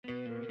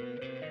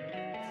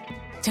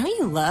Don't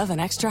you love an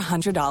extra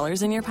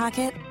 $100 in your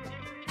pocket?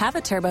 Have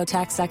a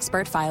TurboTax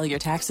expert file your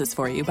taxes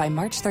for you by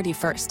March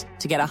 31st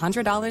to get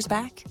 $100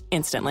 back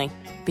instantly.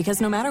 Because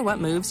no matter what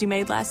moves you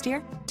made last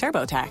year,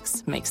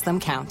 TurboTax makes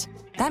them count.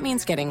 That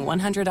means getting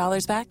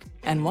 $100 back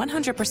and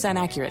 100%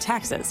 accurate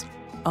taxes,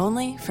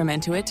 only from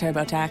Intuit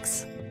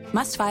TurboTax.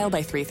 Must file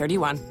by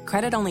 3/31.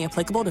 Credit only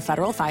applicable to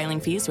federal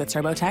filing fees with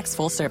TurboTax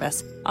full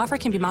service. Offer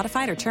can be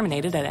modified or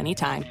terminated at any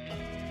time.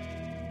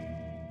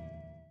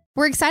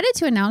 We're excited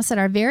to announce that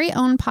our very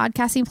own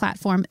podcasting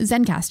platform,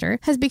 Zencastr,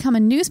 has become a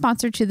new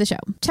sponsor to the show.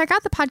 Check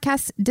out the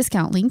podcast's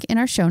discount link in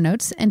our show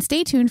notes and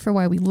stay tuned for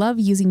why we love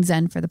using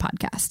Zen for the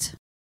podcast.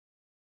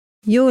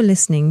 You're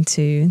listening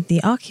to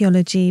the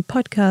Archaeology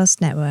Podcast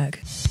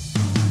Network.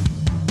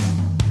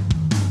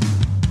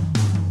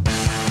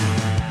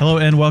 Hello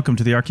and welcome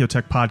to the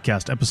Archaeotech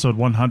Podcast, episode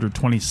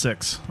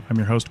 126. I'm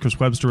your host, Chris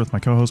Webster, with my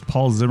co-host,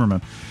 Paul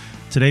Zimmerman.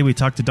 Today we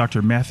talk to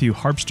Dr. Matthew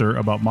Harpster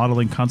about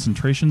modeling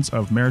concentrations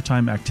of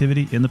maritime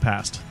activity in the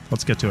past.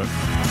 Let's get to it.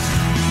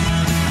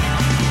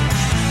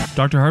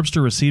 Dr.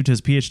 Harpster received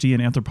his PhD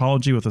in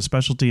anthropology with a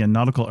specialty in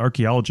nautical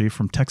archaeology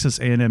from Texas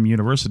A&M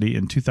University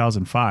in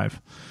 2005.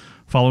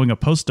 Following a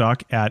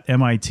postdoc at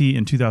MIT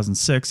in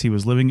 2006, he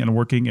was living and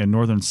working in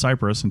northern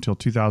Cyprus until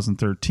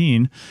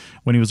 2013,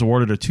 when he was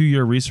awarded a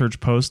 2-year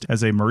research post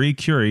as a Marie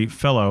Curie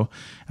Fellow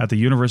at the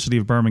University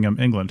of Birmingham,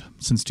 England.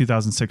 Since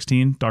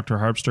 2016, Dr.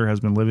 Harpster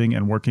has been living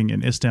and working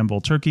in Istanbul,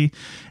 Turkey,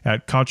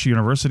 at Koç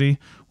University,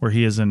 where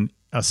he is an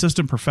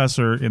assistant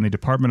professor in the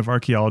Department of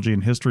Archaeology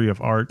and History of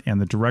Art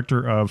and the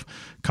director of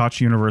Koç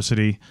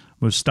University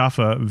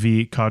Mustafa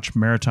V. Koç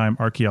Maritime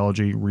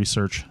Archaeology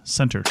Research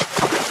Center.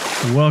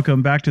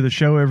 Welcome back to the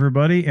show,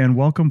 everybody, and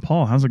welcome,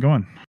 Paul. How's it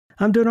going?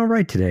 I'm doing all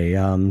right today.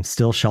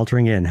 Still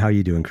sheltering in. How are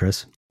you doing,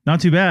 Chris?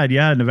 Not too bad.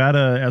 Yeah,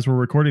 Nevada, as we're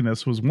recording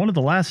this, was one of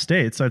the last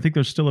states. I think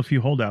there's still a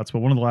few holdouts,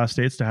 but one of the last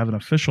states to have an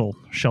official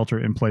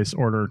shelter-in-place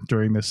order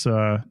during this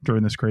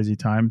crazy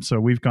time. So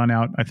we've gone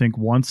out, I think,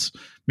 once,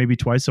 maybe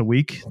twice a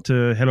week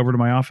to head over to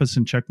my office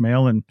and check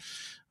mail, and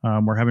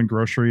we're having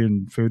grocery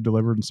and food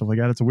delivered and stuff like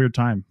that. It's a weird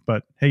time,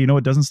 but hey, you know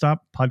what doesn't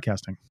stop?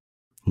 Podcasting.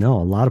 No,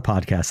 a lot of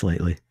podcasts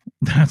lately.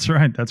 That's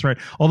right. That's right.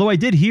 Although I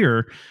did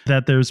hear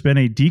that there's been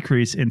a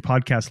decrease in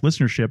podcast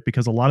listenership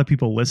because a lot of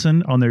people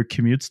listen on their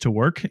commutes to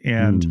work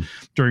and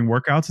during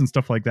workouts and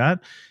stuff like that.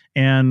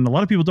 And a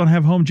lot of people don't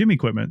have home gym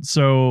equipment.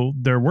 So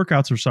their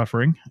workouts are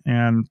suffering,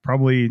 and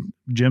probably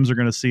gyms are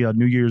going to see a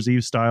New Year's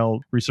Eve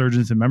style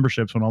resurgence in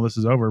memberships when all this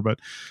is over. But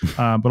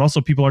also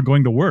people are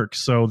going to work.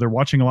 So they're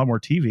watching a lot more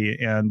TV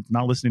and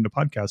not listening to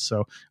podcasts.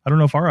 So I don't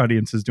know if our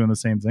audience is doing the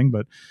same thing,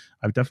 but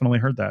I've definitely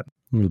heard that.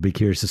 We'll be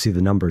curious to see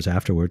the numbers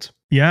afterwards.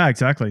 Yeah,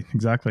 exactly.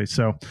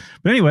 So,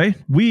 but anyway,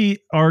 we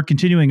are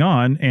continuing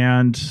on,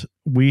 and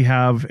we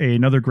have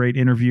another great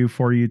interview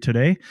for you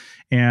today,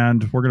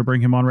 and we're going to bring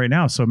him on right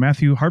now. So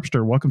Matthew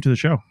Harpster, welcome to the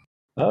show.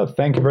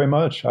 Thank you very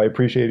much. I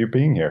appreciate you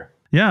being here.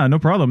 Yeah, no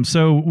problem.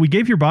 So we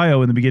gave your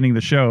bio in the beginning of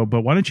the show,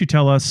 but why don't you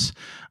tell us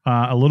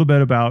a little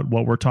bit about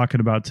what we're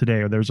talking about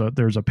today? There's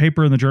a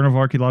paper in the Journal of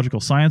Archaeological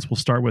Science. We'll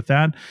start with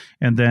that,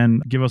 and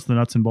then give us the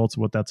nuts and bolts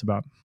of what that's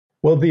about.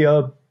 Well,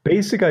 the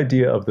basic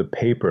idea of the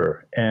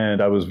paper,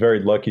 and I was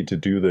very lucky to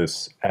do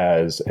this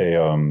as a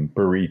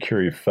Marie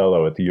Curie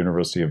Fellow at the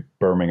University of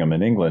Birmingham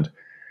in England.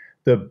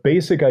 The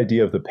basic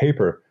idea of the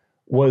paper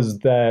was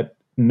that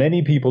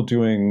many people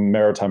doing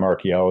maritime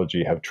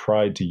archaeology have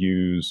tried to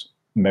use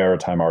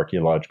maritime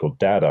archaeological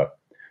data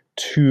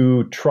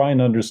to try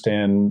and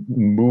understand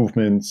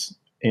movements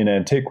in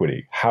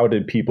antiquity. How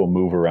did people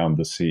move around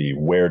the sea?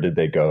 Where did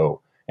they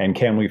go? And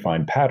can we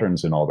find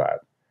patterns in all that?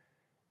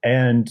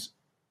 And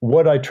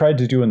what I tried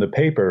to do in the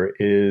paper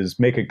is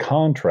make a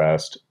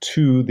contrast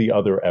to the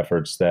other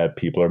efforts that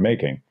people are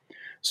making.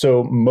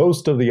 So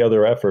most of the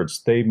other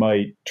efforts, they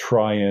might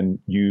try and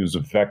use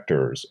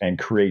vectors and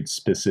create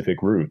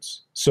specific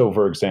routes. So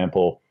for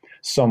example,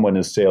 someone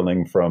is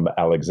sailing from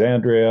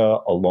Alexandria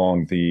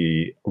along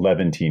the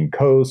Levantine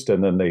coast,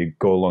 and then they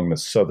go along the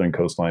southern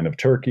coastline of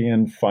Turkey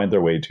and find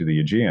their way to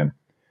the Aegean.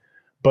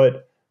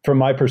 But from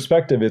my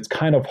perspective, it's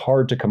kind of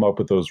hard to come up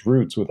with those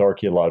routes with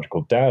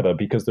archaeological data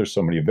because there's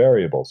so many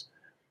variables.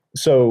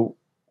 So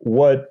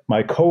what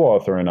my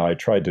co-author and I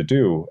tried to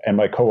do, and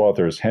my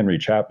co-author is Henry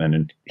Chapman,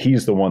 and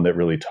he's the one that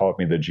really taught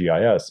me the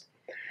GIS,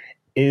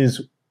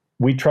 is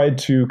we tried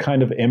to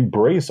kind of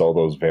embrace all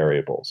those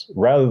variables.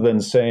 Rather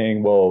than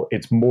saying, well,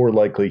 it's more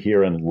likely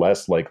here and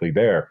less likely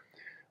there,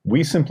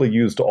 we simply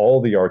used all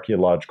the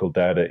archaeological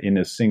data in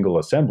a single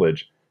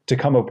assemblage to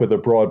come up with a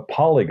broad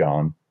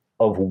polygon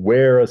of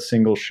where a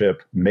single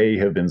ship may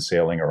have been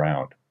sailing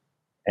around.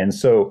 And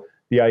so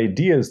the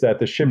idea is that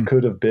the ship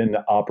could have been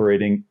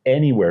operating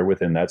anywhere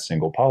within that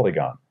single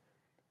polygon.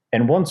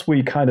 And once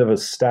we kind of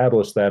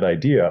established that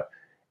idea,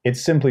 it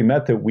simply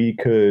meant that we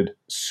could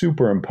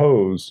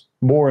superimpose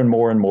more and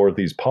more and more of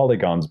these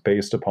polygons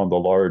based upon the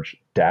large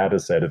data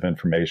set of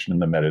information in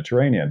the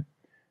Mediterranean.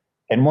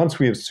 And once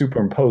we have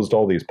superimposed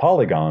all these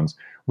polygons,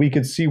 we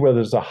could see where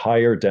there's a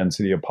higher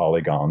density of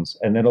polygons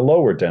and then a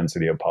lower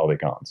density of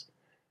polygons.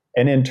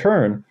 And in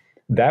turn,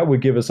 that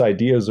would give us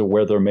ideas of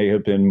where there may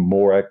have been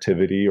more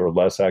activity or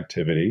less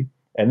activity.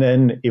 And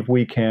then if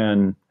we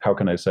can, how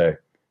can I say,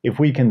 if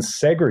we can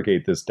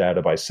segregate this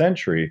data by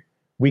century,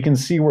 we can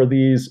see where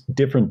these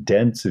different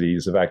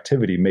densities of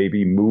activity may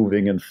be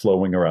moving and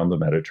flowing around the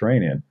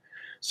Mediterranean.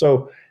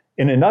 So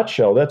in a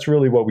nutshell, that's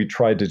really what we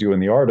tried to do in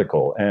the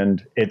article.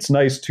 And it's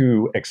nice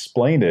to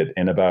explain it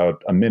in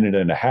about a minute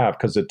and a half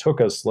because it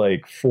took us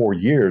like 4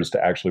 years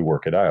to actually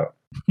work it out.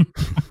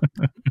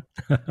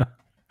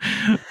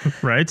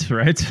 Right.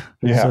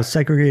 Yeah. So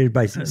segregated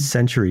by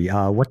century,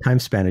 what time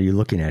span are you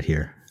looking at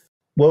here?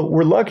 Well,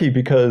 we're lucky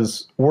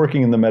because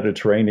working in the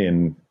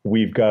Mediterranean,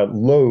 we've got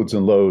loads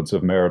and loads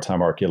of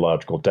maritime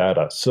archaeological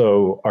data.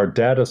 So our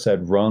data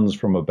set runs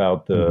from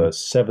about the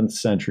 7th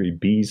century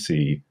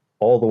BC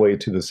all the way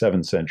to the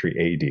 7th century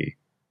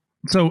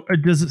AD. So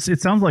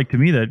it sounds like to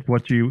me that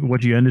what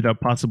you ended up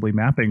possibly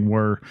mapping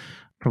were,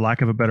 for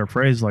lack of a better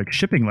phrase, like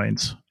shipping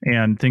lanes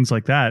and things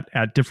like that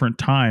at different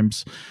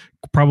times,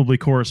 probably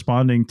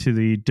corresponding to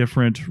the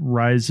different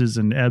rises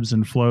and ebbs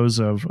and flows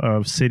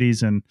of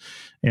cities and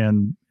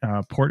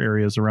port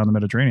areas around the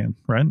Mediterranean,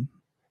 right?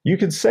 You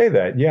could say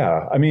that,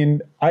 yeah. I mean,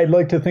 I'd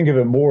like to think of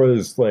it more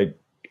as like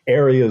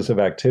areas of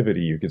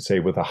activity, you could say,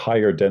 with a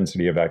higher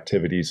density of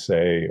activity,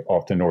 say,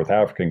 off the North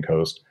African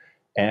coast,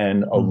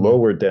 and a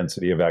lower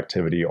density of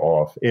activity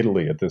off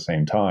Italy at the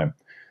same time.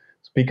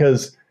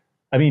 Because,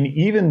 I mean,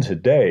 even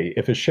today,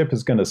 if a ship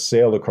is going to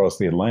sail across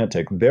the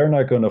Atlantic, they're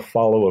not going to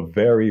follow a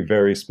very,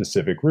 very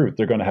specific route.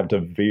 They're going to have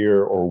to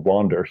veer or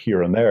wander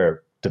here and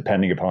there,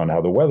 depending upon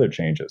how the weather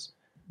changes.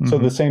 So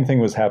the same thing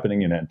was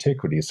happening in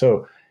antiquity.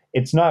 So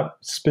it's not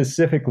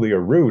specifically a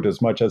route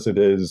as much as it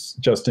is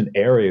just an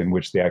area in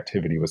which the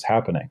activity was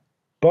happening.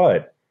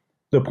 But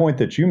the point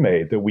that you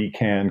made, that we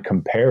can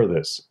compare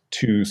this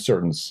to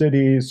certain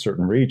cities,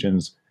 certain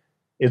regions,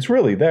 it's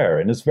really there,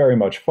 and it's very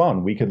much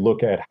fun. We could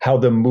look at how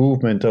the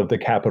movement of the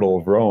capital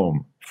of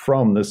Rome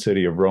from the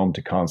city of Rome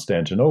to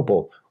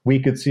Constantinople, we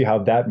could see how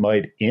that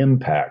might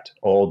impact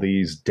all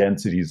these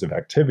densities of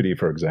activity,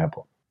 for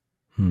example.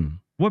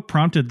 What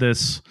prompted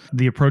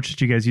the approach that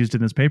you guys used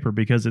in this paper?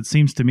 Because it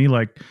seems to me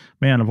like,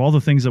 man, of all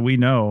the things that we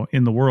know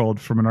in the world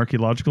from an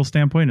archaeological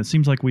standpoint, it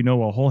seems like we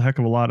know a whole heck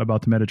of a lot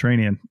about the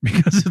Mediterranean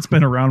because it's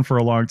been around for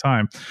a long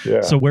time.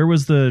 Yeah. So where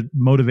was the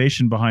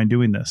motivation behind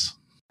doing this?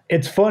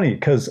 It's funny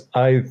because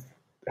how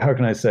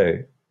can I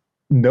say,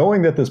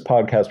 knowing that this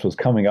podcast was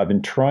coming, I've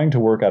been trying to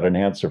work out an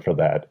answer for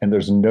that, and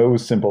there's no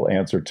simple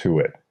answer to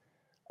it.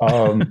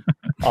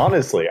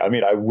 Honestly, I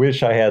mean, I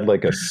wish I had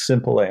like a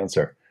simple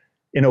answer.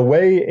 In a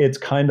way, it's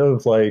kind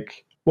of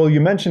like, well,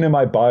 you mentioned in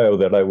my bio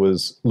that I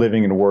was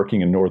living and working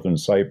in northern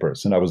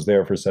Cyprus, and I was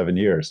there for 7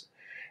 years.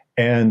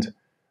 And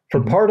for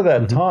part of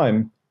that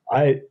time,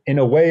 in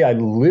a way, I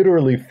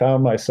literally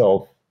found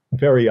myself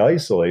very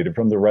isolated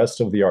from the rest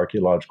of the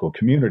archaeological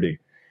community.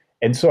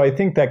 And so I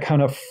think that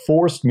kind of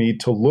forced me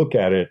to look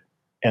at it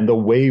and the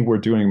way we're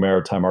doing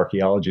maritime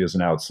archaeology as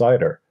an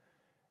outsider.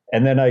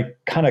 And then I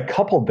kind of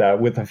coupled that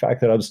with the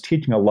fact that I was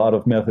teaching a lot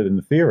of method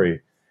and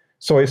theory.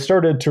 So I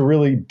started to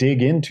really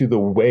dig into the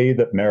way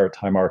that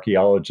maritime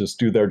archaeologists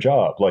do their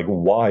job. Like,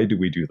 why do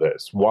we do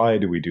this? Why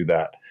do we do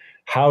that?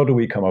 How do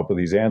we come up with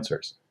these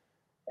answers?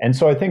 And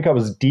so I think I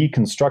was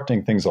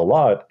deconstructing things a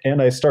lot.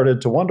 And I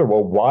started to wonder,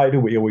 well, why do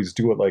we always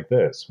do it like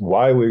this?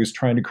 Why are we always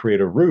trying to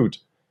create a route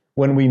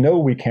when we know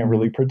we can't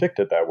really predict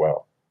it that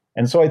well?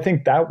 And so I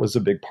think that was a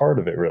big part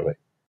of it, really.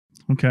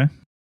 Okay.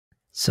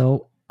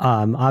 So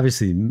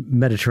obviously,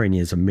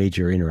 Mediterranean is a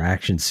major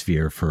interaction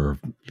sphere for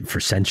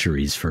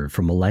centuries,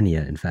 for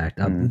millennia, in fact.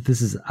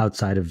 This is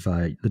outside of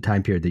the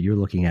time period that you're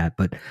looking at,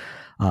 but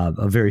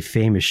a very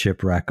famous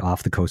shipwreck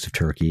off the coast of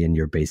Turkey, and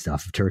you're based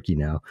off of Turkey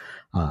now,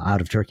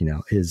 out of Turkey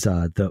now, is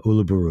the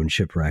Uluburun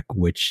shipwreck,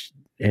 which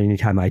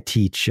anytime I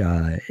teach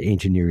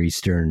ancient Near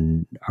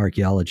Eastern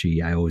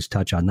archaeology, I always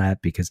touch on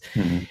that because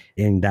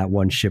in that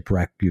one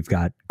shipwreck, you've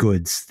got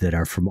goods that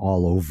are from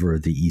all over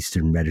the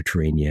Eastern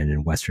Mediterranean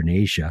and Western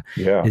Asia.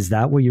 Yeah. Is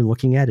that what you're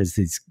looking at? Is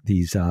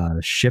these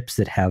ships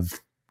that have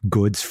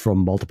goods from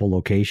multiple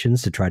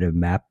locations to try to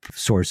map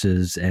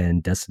sources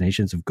and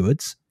destinations of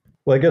goods?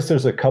 Well, I guess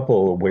there's a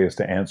couple of ways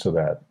to answer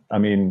that. I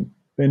mean,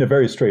 in a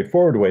very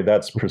straightforward way,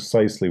 that's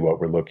precisely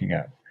what we're looking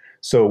at.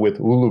 So with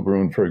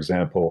Uluburun, for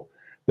example,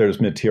 there's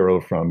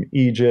material from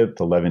Egypt,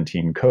 the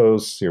Levantine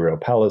coast,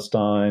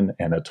 Syria-Palestine,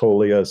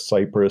 Anatolia,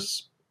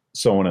 Cyprus,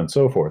 so on and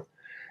so forth.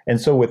 And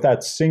so with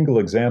that single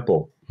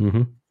example,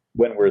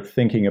 when we're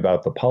thinking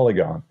about the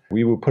polygon,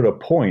 we would put a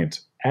point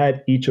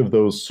at each of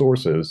those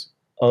sources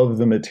of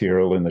the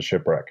material in the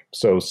shipwreck.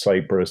 So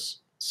Cyprus,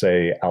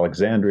 say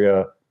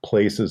Alexandria,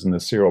 places in the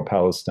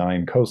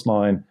Syro-Palestine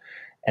coastline,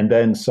 and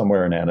then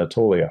somewhere in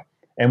Anatolia.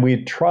 And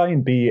we try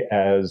and be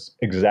as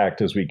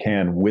exact as we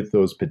can with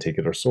those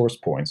particular source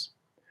points.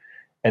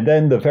 And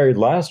then the very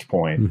last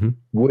point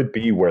would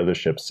be where the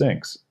ship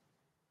sinks.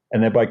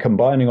 And then by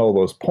combining all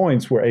those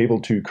points, we're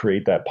able to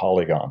create that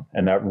polygon.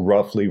 And that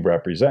roughly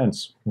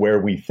represents where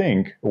we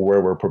think, or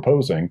where we're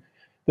proposing,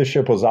 the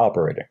ship was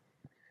operating.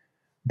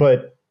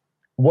 But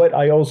what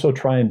I also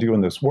try and do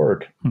in this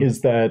work is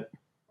that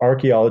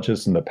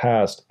archaeologists in the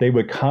past, they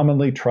would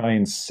commonly try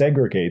and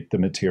segregate the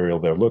material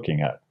they're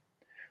looking at.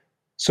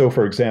 So,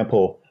 for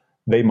example,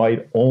 they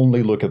might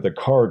only look at the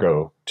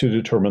cargo to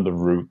determine the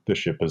route the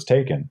ship has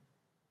taken.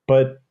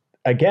 But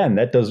again,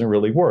 that doesn't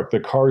really work. The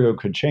cargo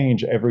could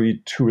change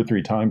every 2 or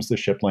 3 times the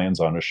ship lands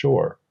on a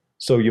shore.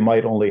 So you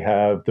might only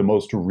have the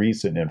most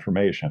recent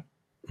information.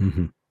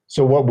 Mm-hmm.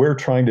 So what we're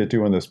trying to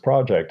do in this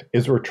project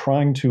is we're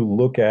trying to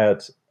look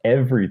at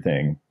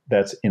everything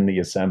that's in the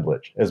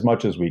assemblage as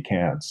much as we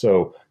can.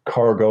 So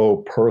cargo,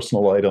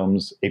 personal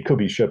items, it could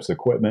be ship's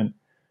equipment.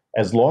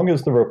 As long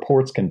as the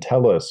reports can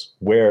tell us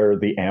where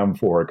the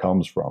amphora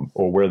comes from,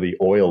 or where the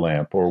oil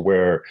lamp, or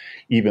where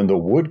even the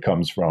wood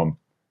comes from,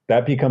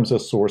 that becomes a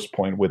source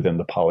point within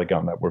the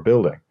polygon that we're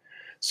building.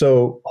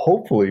 So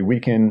hopefully we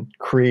can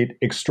create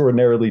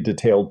extraordinarily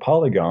detailed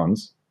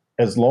polygons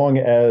as long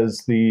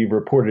as the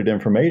reported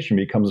information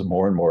becomes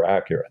more and more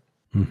accurate.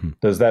 Mm-hmm.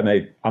 Does that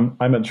make, I'm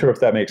unsure if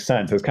that makes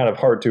sense. It's kind of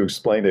hard to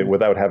explain it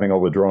without having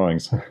all the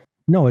drawings.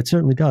 No, it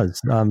certainly does.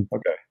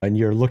 Okay. And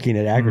you're looking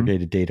at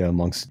aggregated data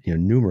amongst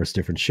numerous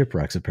different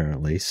shipwrecks,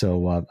 apparently.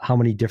 So how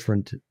many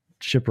different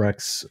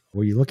shipwrecks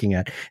were you looking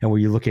at? And were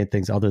you looking at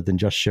things other than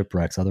just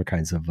shipwrecks, other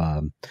kinds of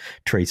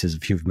traces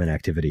of human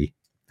activity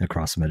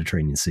across the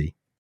Mediterranean Sea?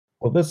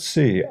 Well, let's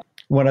see.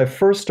 When I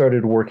first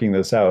started working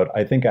this out,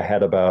 I think I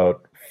had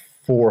about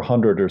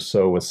 400 or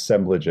so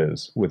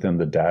assemblages within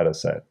the data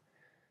set.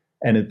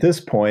 And at this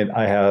point,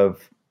 I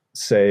have,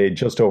 say,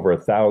 just over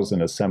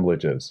 1,000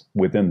 assemblages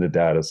within the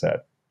data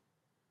set.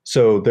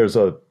 So there's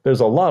a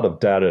lot of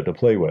data to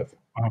play with.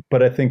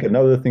 But I think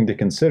another thing to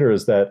consider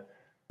is that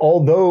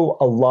although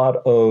a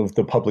lot of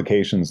the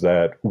publications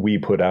that we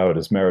put out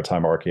as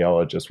maritime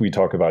archaeologists, we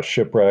talk about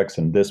shipwrecks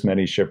and this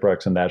many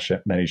shipwrecks and that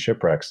many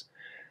shipwrecks,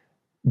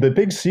 the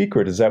big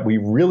secret is that we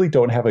really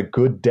don't have a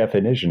good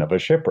definition of a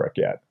shipwreck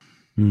yet.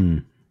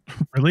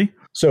 Really?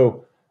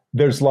 So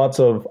there's lots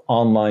of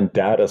online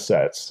data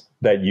sets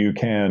that you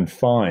can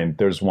find.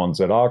 There's ones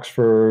at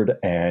Oxford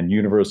and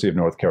University of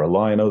North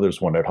Carolina.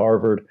 There's one at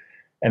Harvard.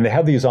 And they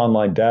have these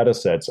online data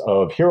sets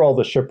of here are all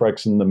the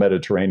shipwrecks in the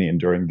Mediterranean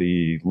during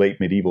the late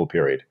medieval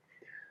period.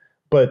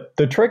 But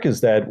the trick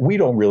is that we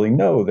don't really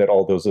know that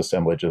all those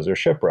assemblages are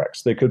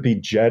shipwrecks. They could be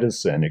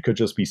jettisoned. It could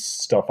just be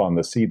stuff on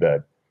the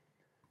seabed.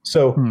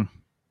 So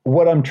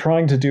what I'm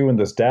trying to do in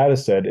this data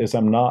set is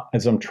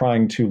I'm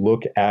trying to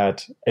look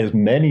at as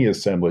many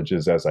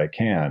assemblages as I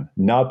can,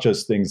 not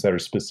just things that are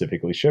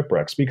specifically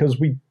shipwrecks, because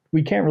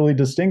we can't really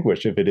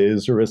distinguish if it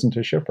is or isn't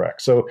a shipwreck.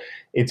 So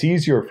it's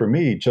easier for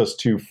me just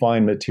to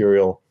find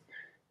material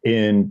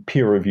in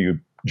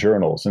peer-reviewed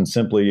journals and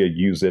simply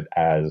use it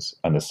as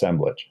an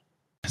assemblage.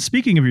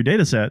 Speaking of your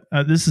data set,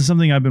 this is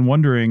something I've been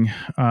wondering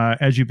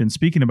as you've been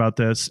speaking about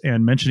this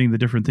and mentioning the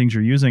different things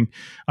you're using.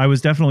 I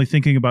was definitely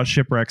thinking about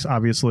shipwrecks,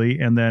 obviously,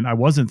 and then I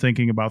wasn't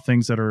thinking about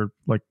things that are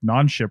like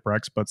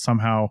non-shipwrecks, but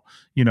somehow,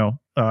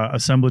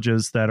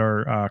 assemblages that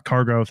are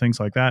cargo, things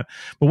like that.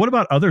 But what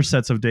about other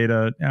sets of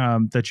data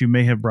that you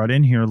may have brought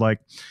in here,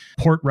 like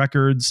port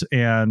records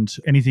and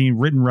anything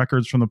written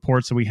records from the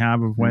ports that we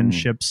have of when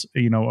ships,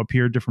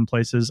 appeared different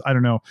places? I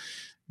don't know.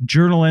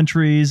 Journal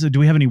entries. Do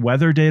we have any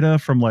weather data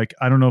from I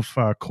don't know if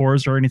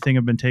cores or anything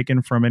have been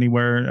taken from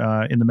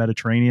anywhere in the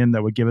Mediterranean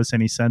that would give us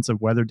any sense of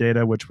weather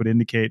data, which would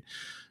indicate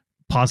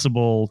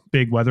possible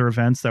big weather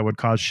events that would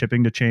cause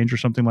shipping to change or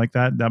something like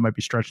that? That might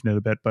be stretching it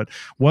a bit, but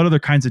what other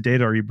kinds of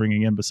data are you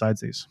bringing in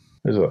besides these?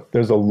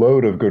 There's a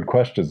load of good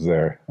questions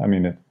there. I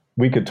mean,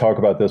 we could talk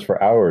about this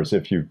for hours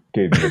if you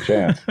gave me a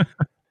chance.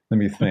 Let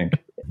me think.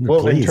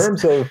 Well, Please. In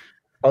terms of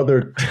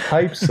other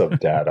types of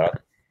data,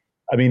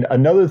 I mean,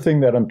 another thing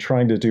that I'm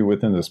trying to do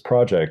within this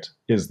project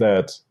is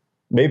that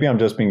maybe I'm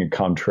just being a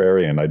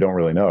contrarian. I don't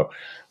really know.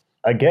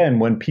 Again,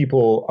 when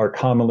people are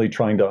commonly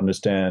trying to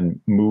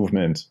understand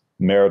movement,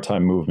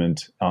 maritime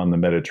movement on the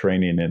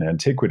Mediterranean in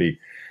antiquity,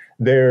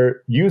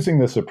 they're using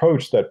this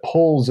approach that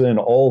pulls in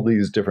all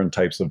these different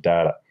types of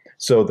data.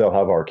 So they'll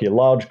have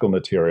archaeological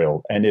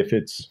material. And if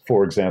it's,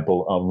 for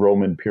example, a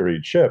Roman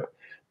period ship,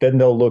 then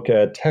they'll look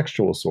at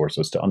textual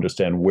sources to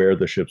understand where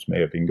the ships may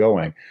have been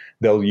going.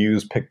 They'll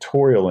use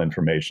pictorial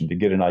information to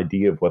get an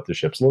idea of what the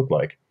ships look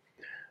like.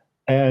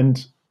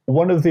 And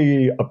one of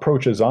the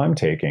approaches I'm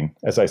taking,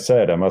 as I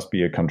said, I must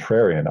be a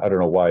contrarian, I don't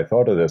know why I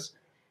thought of this,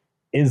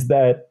 is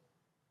that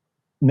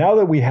now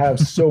that we have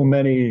so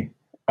many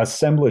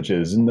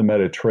assemblages in the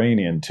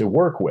Mediterranean to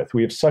work with,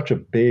 we have such a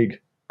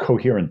big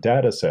coherent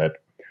data set,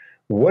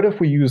 what if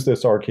we use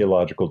this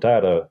archaeological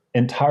data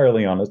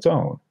entirely on its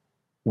own?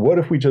 What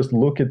if we just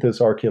look at this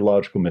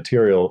archaeological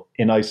material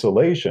in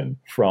isolation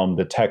from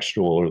the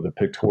textual or the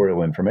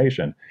pictorial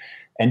information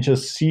and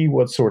just see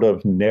what sort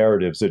of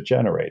narratives it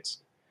generates?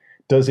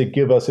 Does it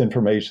give us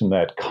information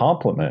that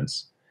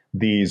complements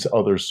these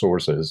other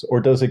sources, or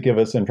does it give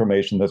us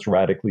information that's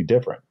radically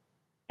different?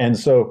 And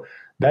so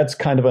that's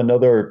kind of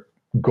another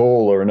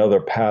goal or another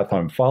path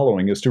I'm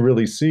following, is to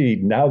really see,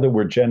 now that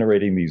we're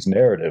generating these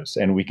narratives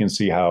and we can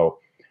see how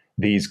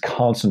these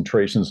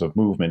concentrations of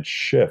movement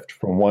shift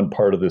from one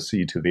part of the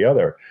sea to the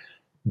other,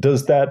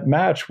 does that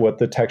match what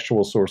the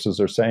textual sources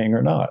are saying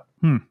or not?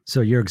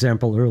 So your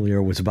example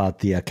earlier was about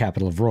the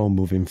capital of Rome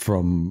moving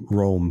from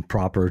Rome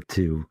proper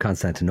to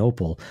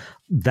Constantinople.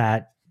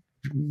 That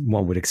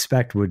one would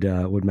expect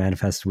would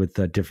manifest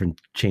with different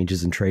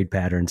changes in trade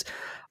patterns.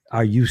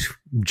 Are you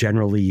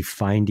generally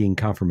finding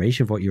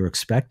confirmation of what you're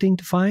expecting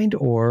to find,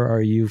 or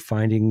are you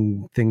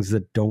finding things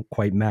that don't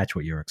quite match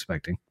what you're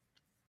expecting?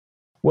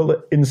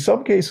 Well, in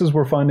some cases,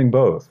 we're finding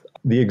both.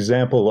 The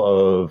example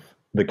of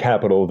the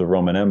capital of the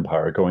Roman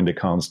Empire going to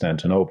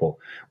Constantinople,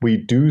 we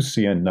do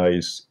see a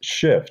nice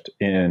shift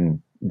in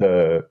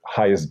the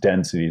highest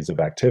densities of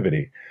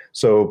activity.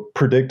 So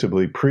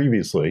predictably,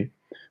 previously,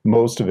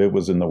 most of it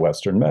was in the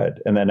Western Med.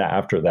 And then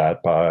after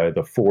that, by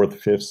the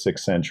 4th, 5th, 6th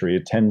century,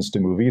 it tends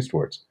to move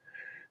eastwards.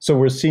 So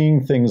we're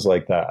seeing things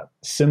like that.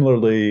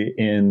 Similarly,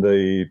 in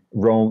the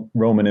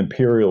Roman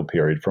imperial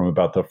period, from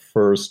about the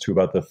 1st to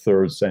about the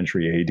 3rd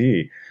century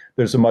AD,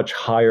 there's a much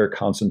higher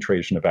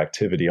concentration of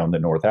activity on the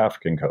North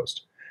African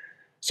coast.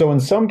 So in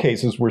some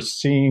cases, we're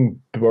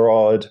seeing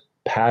broad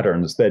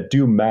patterns that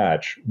do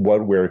match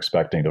what we're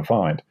expecting to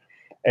find.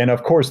 And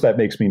of course, that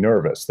makes me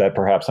nervous that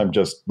perhaps I'm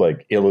just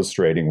like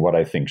illustrating what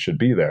I think should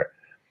be there.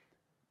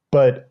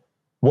 But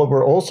what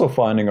we're also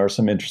finding are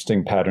some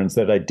interesting patterns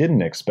that I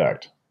didn't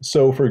expect.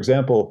 So, for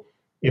example,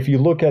 if you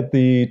look at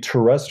the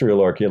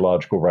terrestrial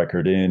archaeological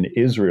record in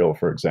Israel,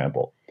 for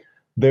example,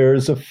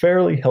 there's a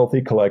fairly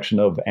healthy collection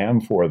of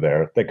amphora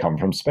there that come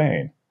from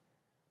Spain.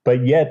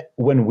 But yet,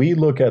 when we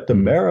look at the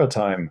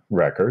maritime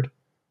record,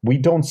 we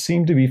don't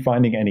seem to be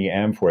finding any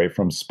amphorae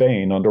from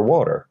Spain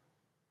underwater.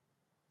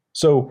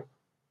 So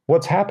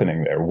what's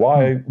happening there?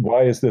 Why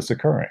is this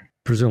occurring?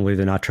 Presumably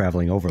they're not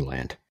traveling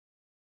overland.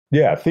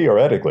 Yeah,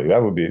 theoretically,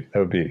 that would be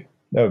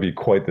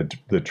quite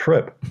the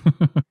trip.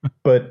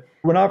 But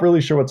we're not really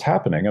sure what's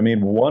happening. I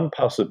mean, one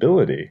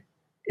possibility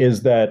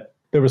is that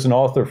there was an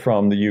author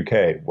from the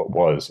UK,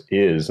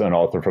 is an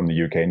author from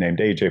the UK named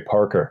A.J.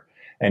 Parker,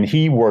 and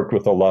he worked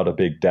with a lot of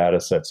big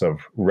data sets of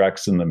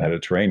wrecks in the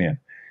Mediterranean.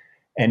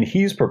 And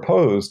he's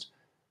proposed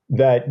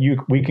that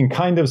we can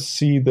kind of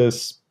see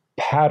this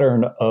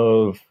pattern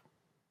of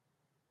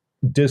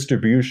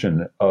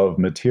distribution of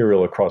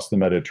material across the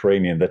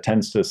Mediterranean that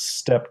tends to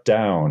step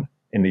down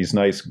in these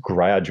nice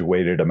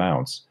graduated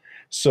amounts,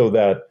 so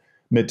that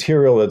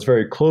material that's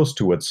very close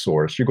to its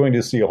source, you're going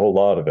to see a whole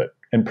lot of it.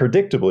 And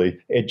predictably,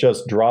 it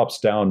just drops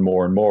down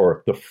more and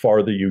more the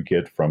farther you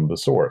get from the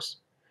source.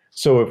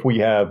 So if we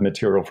have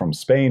material from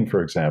Spain,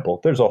 for example,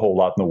 there's a whole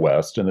lot in the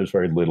west and there's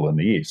very little in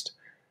the east.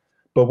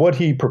 But what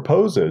he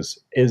proposes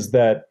is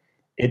that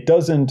it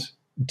doesn't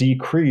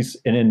decrease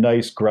in a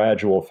nice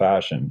gradual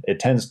fashion. It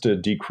tends to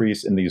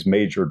decrease in these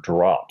major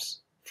drops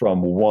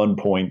from one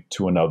point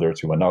to another,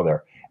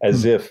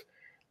 as if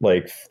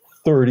like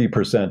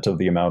 30% of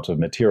the amount of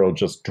material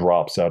just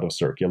drops out of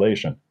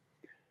circulation.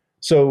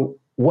 So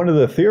one of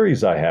the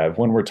theories I have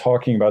when we're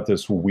talking about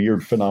this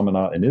weird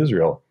phenomena in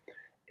Israel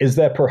is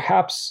that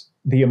perhaps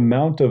the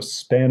amount of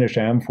Spanish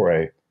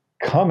amphorae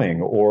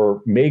coming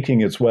or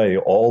making its way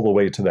all the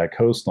way to that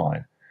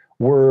coastline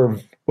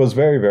was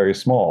very, very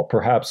small.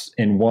 Perhaps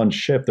in one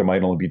ship, there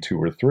might only be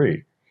 2 or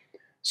 3.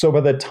 So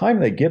by the time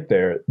they get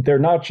there, they're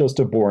not just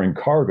a boring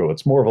cargo.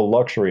 It's more of a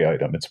luxury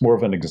item. It's more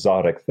of an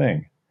exotic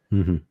thing.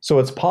 Mm-hmm. So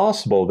it's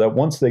possible that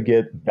once they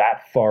get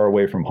that far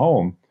away from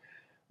home,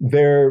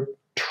 they're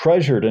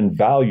treasured and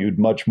valued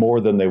much more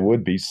than they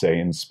would be, say,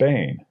 in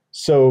Spain.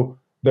 So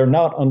they're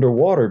not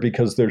underwater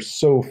because there's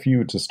so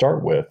few to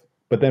start with,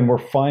 but then we're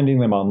finding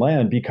them on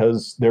land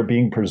because they're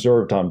being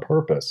preserved on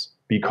purpose,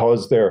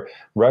 because they're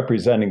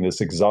representing this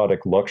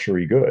exotic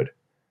luxury good.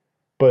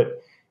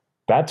 But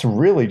that's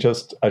really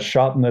just a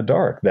shot in the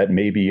dark. That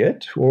may be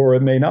it, or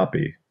it may not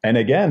be. And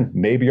again,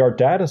 maybe our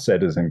data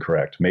set is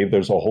incorrect. Maybe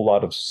there's a whole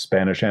lot of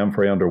Spanish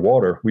amphorae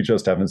underwater. We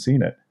just haven't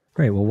seen it.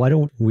 Great. Well, why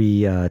don't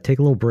we take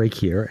a little break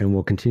here, and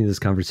we'll continue this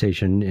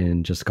conversation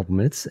in just a couple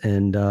minutes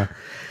and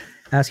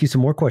ask you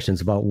some more questions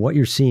about what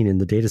you're seeing in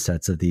the data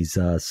sets of these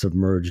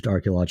submerged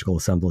archaeological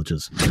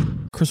assemblages.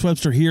 Chris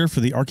Webster here for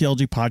the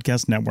Archaeology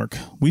Podcast Network.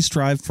 We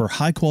strive for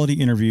high-quality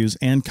interviews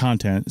and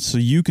content so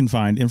you can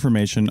find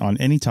information on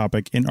any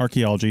topic in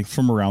archaeology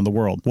from around the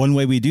world. One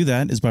way we do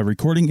that is by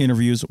recording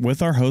interviews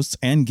with our hosts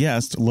and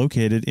guests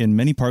located in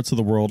many parts of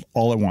the world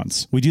all at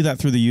once. We do that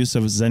through the use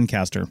of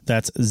Zencastr.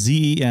 That's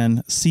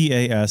Zencastr.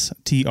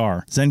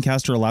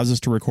 Zencastr allows us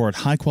to record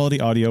high-quality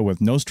audio with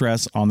no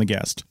stress on the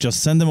guest.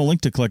 Just send them a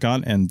link to click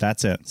on, and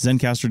that's it.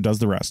 Zencastr does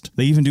the rest.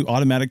 They even do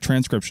automatic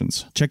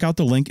transcriptions. Check out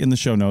the link in the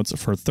show notes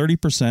for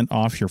 30%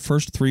 off your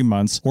first 3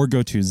 months, or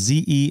go to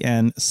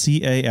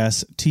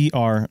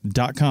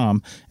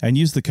zencastr.com and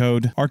use the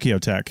code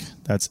Archaeotech.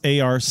 That's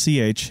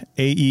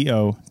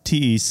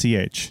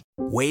ARCHAEOTECH.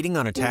 Waiting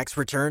on a tax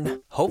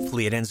return?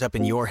 Hopefully it ends up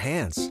in your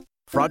hands.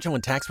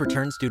 Fraudulent tax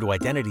returns due to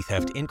identity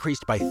theft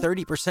increased by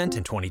 30%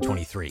 in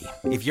 2023.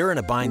 If you're in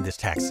a bind this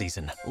tax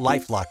season,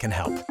 LifeLock can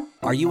help.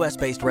 Our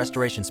U.S.-based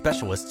restoration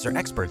specialists are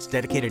experts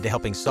dedicated to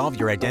helping solve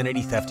your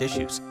identity theft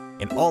issues.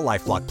 And all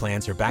LifeLock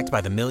plans are backed by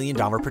the $1 Million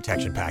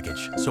Protection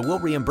Package. So we'll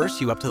reimburse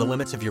you up to the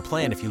limits of your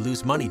plan if you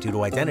lose money due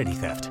to identity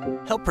theft.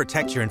 Help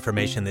protect your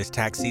information this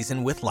tax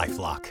season with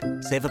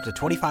LifeLock. Save up to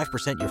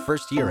 25% your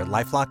first year at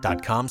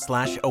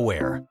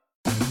LifeLock.com/aware.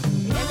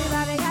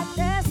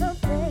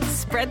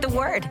 Spread the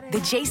word. The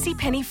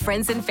JCPenney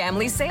Friends and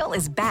Family Sale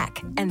is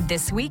back. And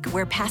this week,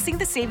 we're passing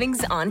the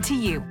savings on to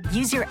you.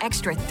 Use your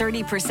extra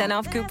 30%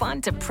 off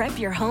coupon to prep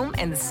your home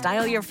and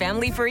style your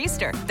family for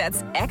Easter.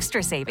 That's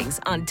extra savings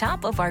on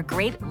top of our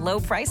great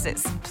low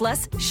prices.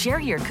 Plus, share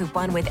your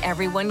coupon with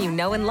everyone you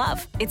know and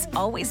love. It's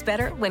always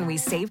better when we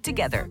save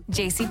together.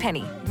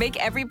 JCPenney.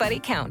 Make everybody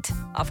count.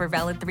 Offer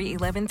valid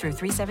 3/11 through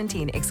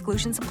 3/17.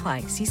 Exclusions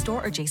apply. See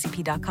store or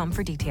jcp.com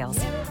for details.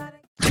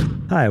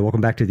 Hi,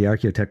 welcome back to the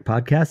Archaeotech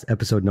Podcast,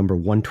 episode number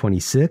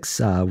 126.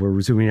 We're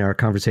resuming our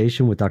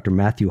conversation with Dr.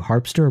 Matthew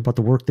Harpster about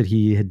the work that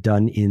he had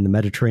done in the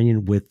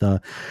Mediterranean with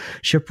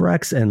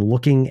shipwrecks and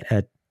looking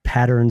at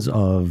patterns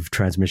of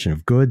transmission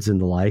of goods and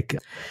the like.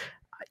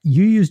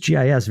 You use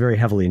GIS very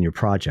heavily in your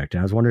project, and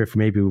I was wondering if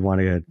maybe we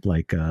want to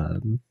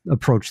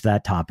approach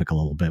that topic a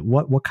little bit.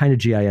 What kind of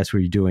GIS were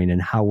you doing,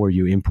 and how were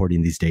you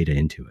importing these data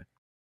into it?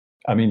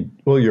 I mean,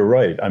 well, you're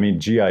right. I mean,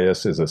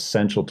 GIS is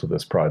essential to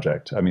this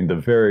project. I mean, the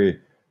very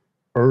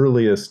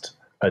earliest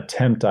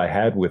attempt I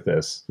had with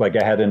this,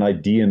 like I had an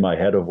idea in my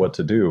head of what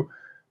to do,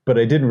 but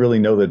I didn't really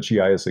know that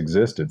GIS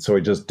existed. So I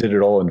just did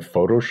it all in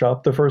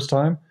Photoshop the first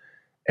time.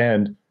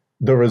 And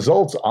the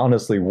results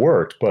honestly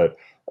worked, but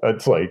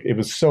it's like, it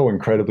was so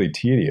incredibly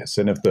tedious.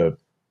 And if it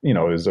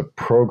was a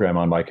program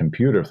on my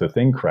computer, if the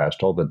thing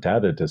crashed, all the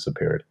data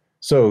disappeared.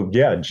 So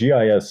yeah,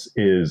 GIS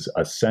is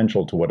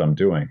essential to what I'm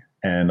doing.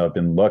 And I've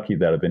been lucky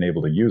that I've been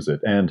able to use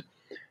it. And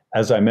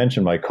as I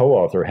mentioned, my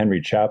co-author,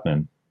 Henry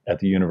Chapman, at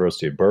the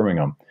University of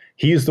Birmingham,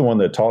 he's the one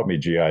that taught me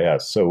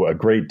GIS. So a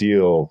great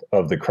deal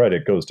of the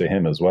credit goes to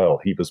him as well.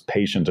 He was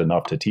patient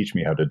enough to teach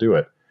me how to do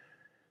it.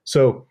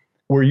 So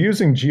we're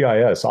using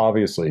GIS,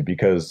 obviously,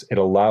 because it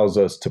allows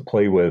us to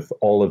play with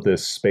all of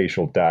this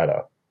spatial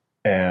data.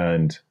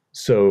 And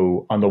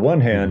so on the one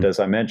hand, as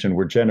I mentioned,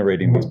 we're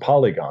generating these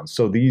polygons.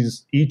 So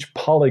each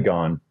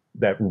polygon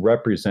that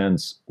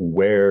represents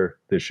where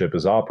the ship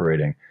is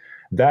operating,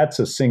 that's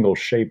a single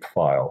shape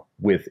file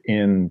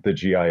within the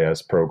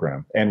GIS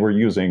program. And we're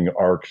using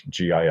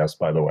ArcGIS,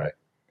 by the way.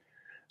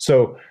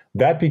 So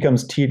that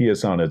becomes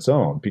tedious on its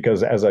own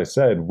because, as I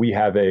said, we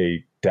have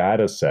a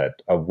data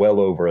set of well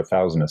over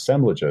 1,000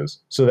 assemblages.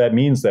 So that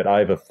means that I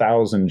have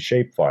 1,000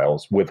 shape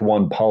files with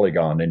one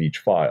polygon in each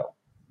file.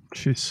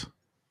 Jeez.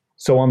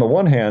 So on the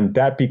one hand,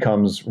 that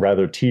becomes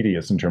rather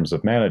tedious in terms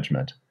of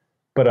management.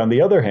 But on the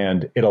other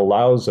hand, it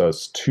allows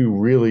us to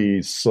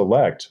really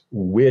select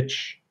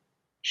which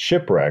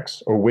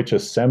shipwrecks or which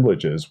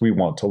assemblages we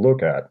want to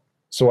look at.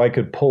 So I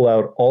could pull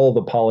out all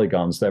the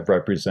polygons that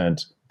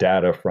represent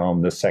data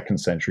from the 2nd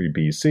century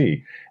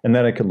BC, and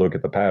then I could look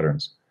at the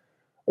patterns.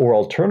 Or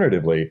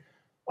alternatively,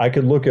 I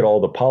could look at all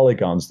the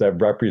polygons that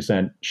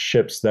represent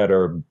ships that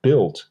are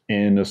built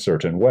in a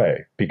certain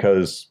way,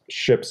 because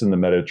ships in the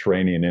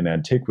Mediterranean in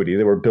antiquity,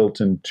 they were built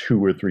in 2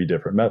 or 3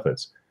 different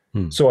methods.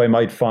 So I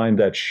might find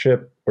that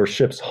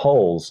ships'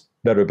 hulls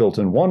that are built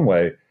in one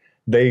way,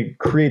 they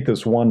create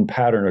this one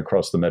pattern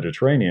across the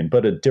Mediterranean,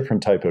 but a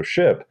different type of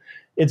ship,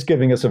 it's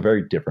giving us a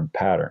very different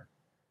pattern.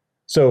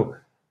 So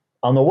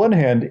on the one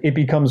hand, it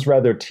becomes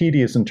rather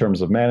tedious in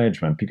terms of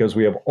management because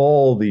we have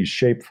all these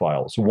shape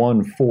files,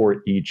 one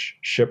for each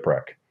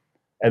shipwreck.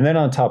 And then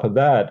on top of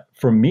that,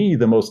 for me,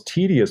 the most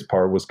tedious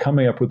part was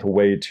coming up with a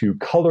way to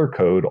color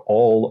code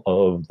all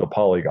of the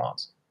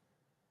polygons.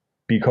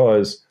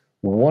 Because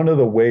one of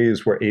the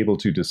ways we're able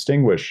to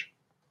distinguish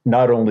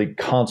not only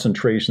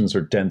concentrations or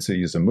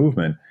densities of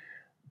movement,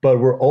 but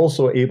we're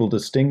also able to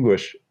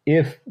distinguish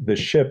if the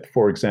ship,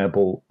 for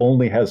example,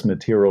 only has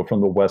material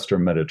from the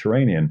Western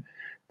Mediterranean,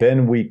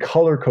 then we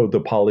color code the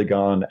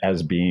polygon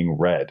as being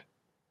red.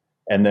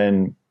 And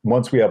then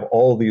once we have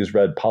all these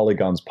red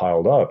polygons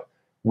piled up,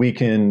 we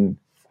can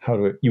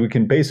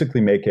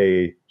basically make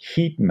a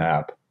heat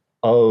map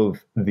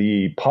of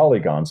the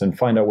polygons and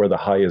find out where the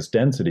highest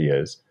density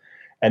is.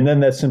 And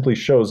then that simply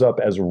shows up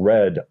as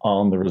red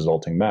on the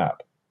resulting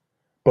map.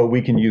 But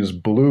we can use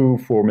blue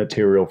for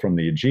material from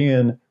the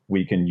Aegean.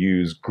 We can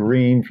use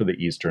green for the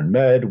Eastern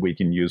Med. We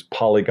can use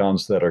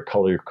polygons that are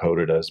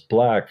color-coded as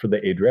black for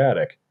the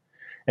Adriatic.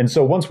 And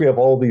so once we have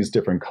all these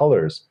different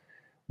colors,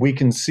 we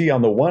can see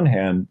on the one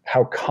hand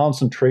how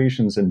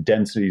concentrations and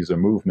densities of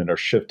movement are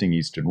shifting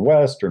east and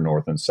west or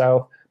north and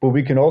south, but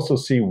we can also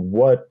see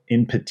what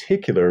in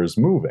particular is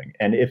moving.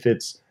 And if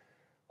it's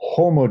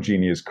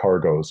homogeneous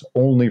cargoes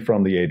only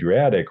from the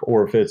Adriatic,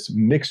 or if it's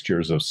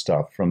mixtures of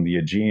stuff from the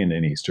Aegean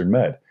and Eastern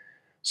Med.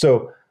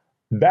 So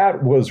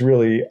that was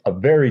really a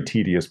very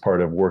tedious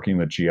part of working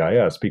with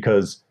GIS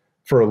because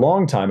for a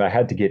long time I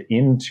had to get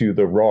into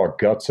the raw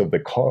guts of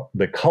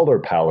the color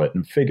palette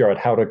and figure out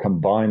how to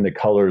combine the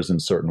colors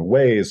in certain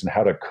ways and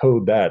how to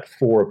code that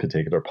for a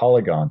particular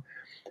polygon.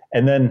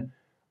 And then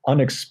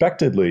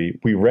unexpectedly,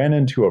 we ran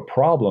into a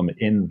problem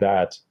in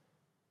that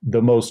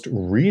the most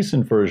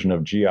recent version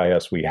of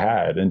GIS we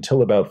had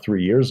until about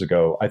 3 years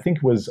ago, I think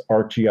it was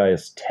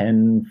ArcGIS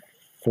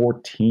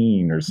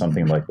 1014 or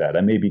something like that.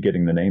 I may be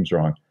getting the names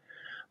wrong.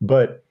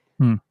 But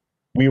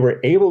we were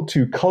able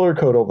to color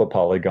code all the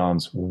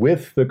polygons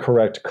with the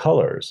correct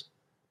colors,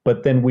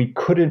 but then we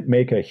couldn't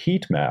make a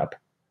heat map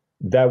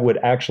that would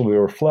actually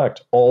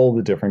reflect all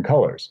the different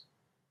colors,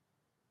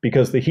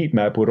 because the heat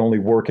map would only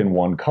work in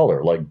one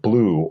color, like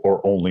blue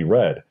or only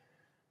red.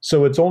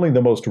 So it's only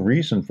the most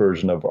recent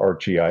version of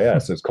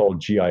ArcGIS, it's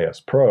called GIS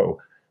Pro,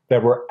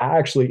 that we're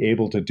actually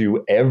able to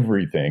do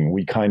everything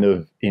we kind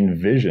of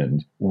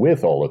envisioned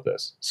with all of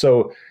this.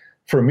 So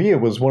for me,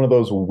 it was one of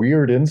those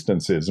weird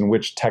instances in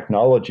which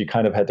technology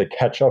kind of had to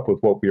catch up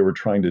with what we were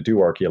trying to do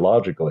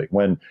archaeologically,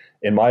 when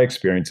in my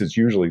experience, it's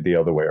usually the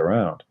other way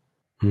around.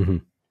 Mm-hmm.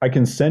 I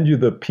can send you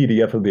the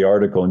PDF of the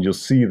article and you'll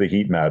see the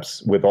heat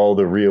maps with all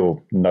the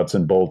real nuts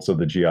and bolts of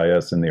the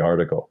GIS in the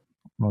article.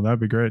 Well, that'd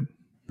be great.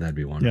 That'd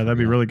be wonderful. Yeah, that'd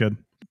be really good.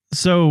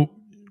 So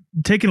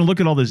taking a look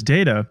at all this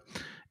data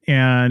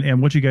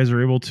and what you guys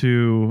are able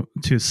to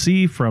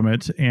see from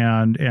it,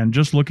 and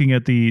just looking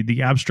at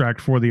the abstract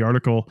for the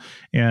article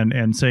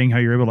and saying how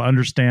you're able to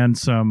understand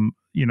some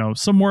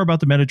more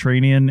about the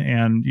Mediterranean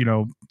and,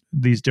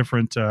 these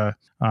different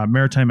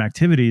maritime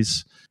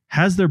activities,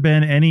 has there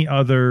been any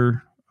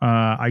other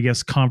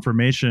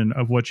confirmation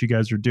of what you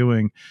guys are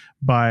doing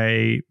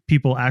by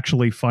people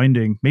actually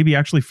finding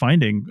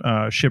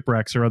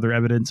shipwrecks or other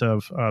evidence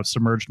of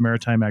submerged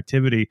maritime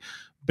activity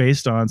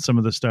based on some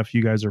of the stuff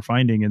you guys are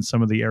finding in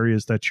some of the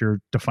areas that you're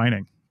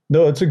defining?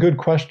 No, it's a good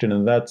question.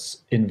 And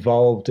that's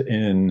involved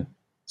in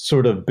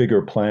sort of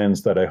bigger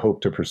plans that I hope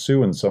to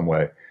pursue in some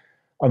way.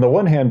 On the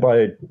one hand,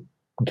 by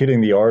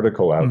getting the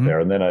article out there,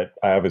 and then I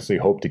obviously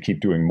hope to keep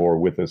doing more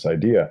with this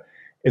idea,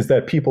 is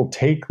that people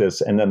take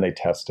this and then they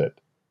test it.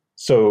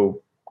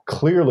 So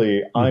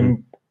clearly,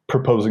 I'm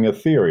proposing a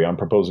theory. I'm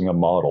proposing a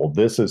model.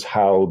 This is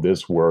how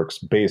this works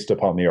based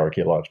upon the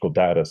archaeological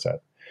data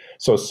set.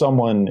 So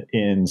someone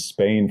in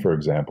Spain, for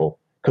example,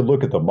 could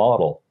look at the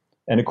model.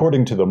 And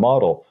according to the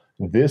model,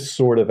 this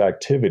sort of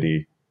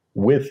activity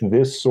with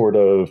this sort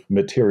of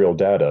material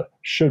data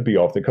should be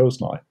off the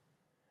coastline.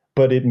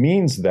 But it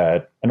means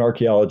that an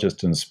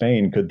archaeologist in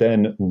Spain could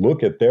then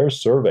look at their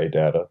survey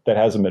data that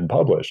hasn't been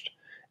published,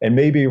 and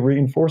maybe it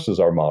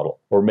reinforces our model,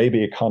 or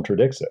maybe it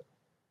contradicts it.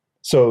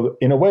 So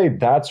in a way,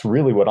 that's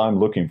really what I'm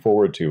looking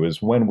forward to,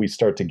 is when we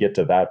start to get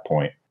to that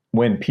point,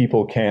 when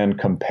people can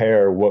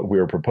compare what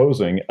we're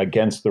proposing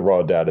against the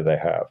raw data they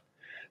have.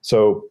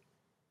 So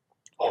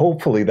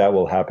hopefully that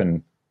will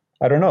happen,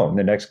 I don't know, in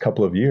the next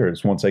couple of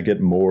years, once I get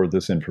more of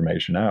this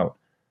information out.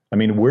 I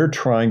mean, we're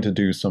trying to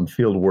do some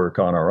field work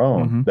on our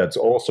own that's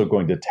also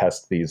going to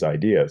test these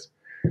ideas.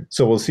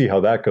 So we'll see how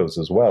that goes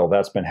as well.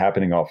 That's been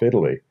happening off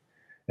Italy.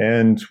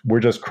 And we're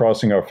just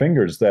crossing our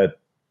fingers that,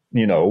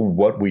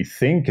 what we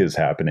think is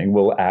happening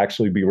will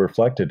actually be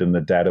reflected in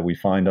the data we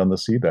find on the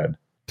seabed.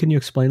 Can you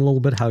explain a little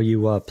bit how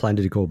you plan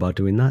to go about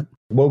doing that?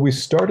 Well, we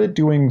started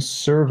doing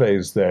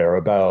surveys there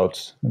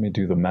about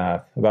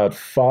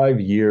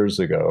 5 years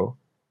ago.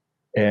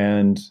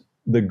 And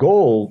the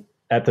goal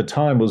at the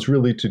time was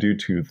really to do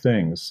two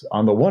things.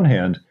 On the one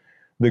hand,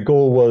 the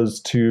goal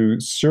was to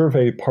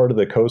survey part of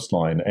the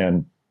coastline.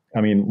 And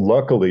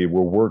luckily,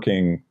 we're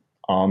working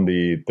on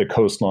the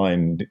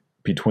coastline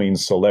between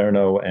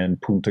Salerno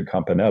and Punta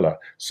Campanella.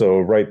 So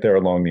right there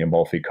along the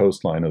Amalfi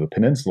coastline of the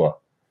peninsula.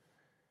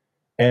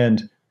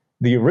 And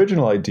the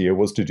original idea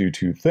was to do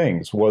two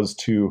things, was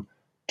to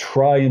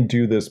try and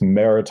do this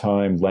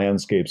maritime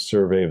landscape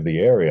survey of the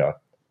area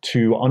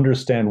to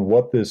understand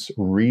what this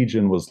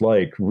region was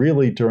like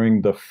really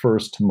during the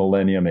first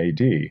millennium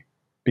AD.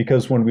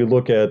 Because when we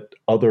look at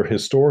other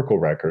historical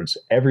records,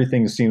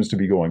 everything seems to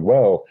be going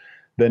well.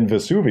 Then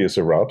Vesuvius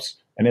erupts,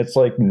 and it's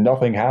like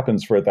nothing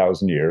happens for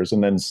 1,000 years,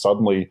 and then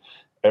suddenly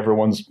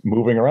everyone's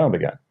moving around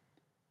again.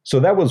 So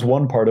that was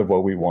one part of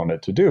what we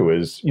wanted to do,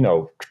 is,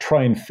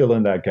 try and fill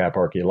in that gap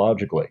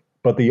archaeologically.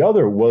 But the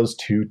other was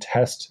to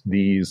test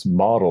these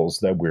models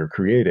that we're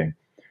creating.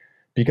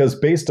 Because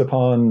based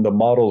upon the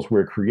models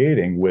we're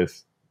creating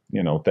with,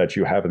 that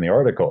you have in the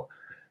article,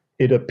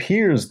 it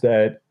appears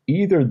that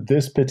either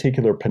this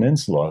particular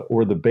peninsula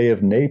or the Bay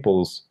of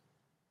Naples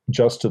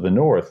just to the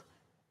north,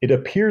 it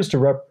appears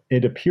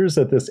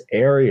that this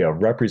area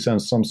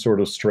represents some sort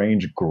of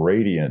strange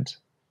gradient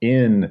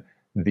in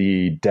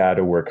the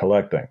data we're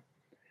collecting.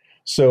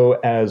 So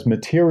as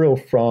material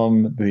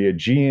from the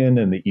Aegean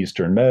and the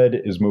Eastern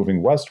Med is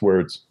moving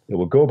westwards, it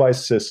will go by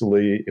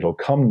Sicily, it'll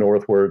come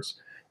northwards,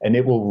 and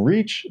it will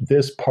reach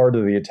this part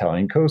of the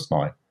Italian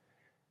coastline.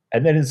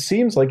 And then it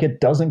seems like it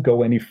doesn't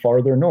go any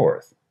farther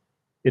north.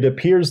 It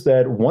appears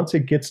that once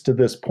it gets to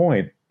this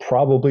point,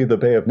 probably the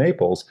Bay of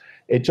Naples,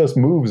 it just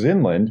moves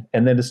inland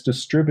and then it's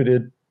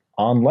distributed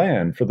on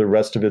land for the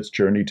rest of its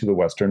journey to the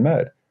Western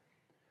Med.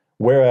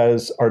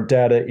 Whereas our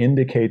data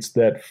indicates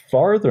that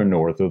farther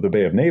north of the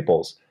Bay of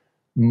Naples,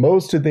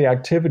 most of the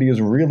activity is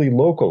really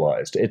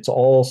localized. It's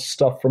all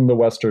stuff from the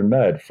Western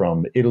Med,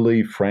 from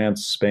Italy,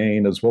 France,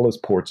 Spain, as well as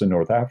ports in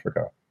North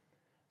Africa.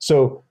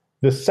 So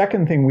the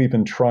second thing we've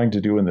been trying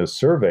to do in this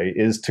survey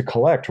is to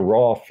collect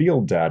raw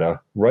field data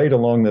right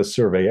along this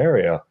survey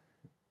area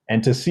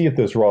and to see if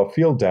this raw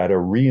field data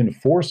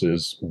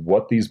reinforces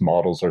what these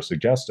models are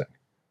suggesting.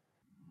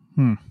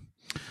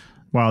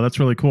 Wow, that's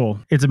really cool.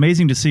 It's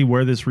amazing to see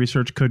where this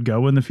research could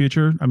go in the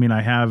future. I mean,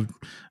 I have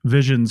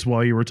visions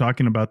while you were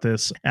talking about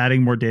this,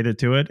 adding more data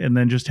to it, and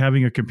then just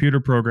having a computer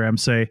program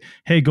say,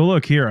 hey, go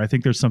look here. I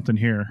think there's something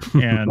here.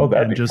 And,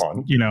 that'd be just,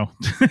 fun.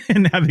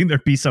 And having there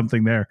be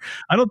something there.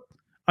 I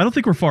don't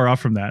think we're far off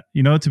from that.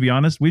 To be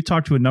honest, we've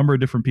talked to a number of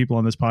different people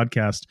on this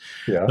podcast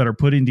that are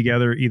putting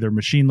together either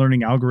machine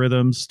learning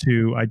algorithms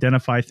to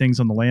identify things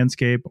on the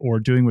landscape or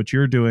doing what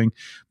you're doing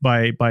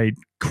by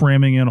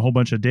cramming in a whole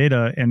bunch of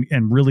data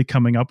and really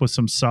coming up with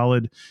some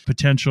solid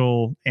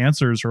potential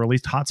answers, or at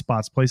least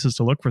hotspots, places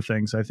to look for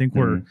things. I think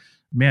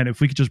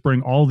if we could just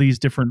bring all these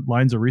different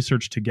lines of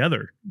research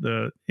together,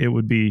 it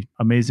would be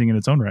amazing in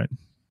its own right.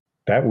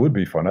 That would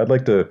be fun. I'd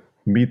like to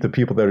meet the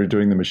people that are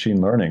doing the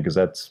machine learning, because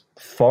that's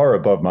far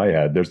above my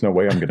head. There's no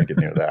way I'm going to get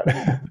near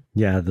that.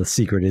 Yeah, the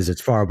secret is it's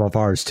far above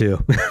ours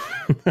too.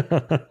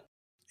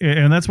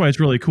 And that's why it's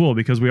really cool,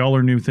 because we all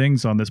learn new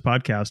things on this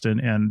podcast.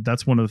 And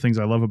that's one of the things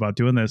I love about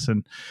doing this.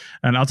 And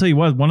I'll tell you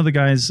what, one of the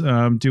guys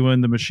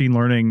doing the machine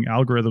learning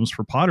algorithms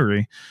for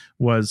pottery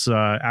was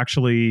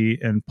actually,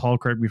 and Paul,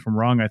 correct me if I'm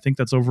wrong, I think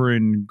that's over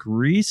in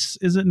Greece,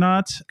 is it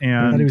not? And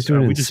I thought he was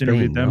doing we just Spain,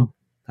 interviewed them.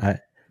 No?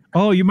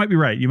 Oh, you might be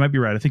right.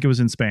 I think it was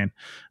in Spain.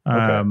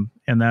 Okay.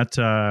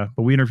 But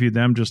we interviewed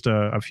them just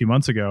a few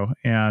months ago.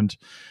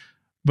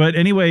 But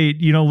anyway,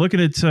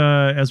 looking at,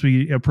 as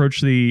we approach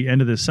the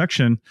end of this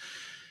section,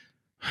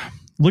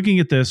 looking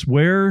at this,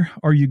 where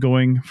are you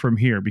going from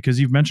here? Because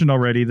you've mentioned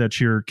already that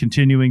you're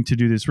continuing to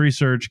do this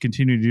research,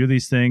 continuing to do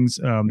these things.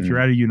 If you're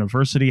at a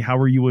university, how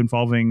are you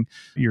involving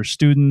your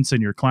students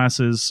and your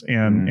classes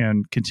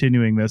and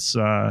continuing this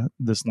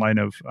line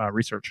of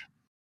research?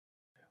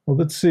 Well,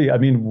 let's see. I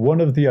mean,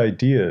 one of the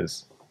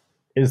ideas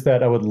is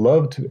that I would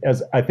love to,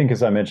 as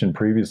I mentioned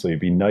previously, it'd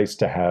be nice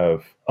to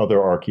have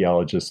other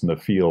archaeologists in the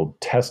field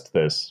test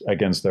this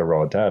against their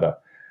raw data.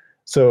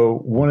 So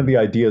one of the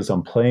ideas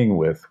I'm playing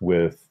with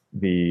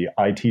the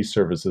IT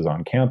services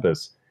on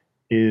campus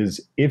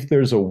is if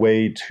there's a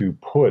way to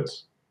put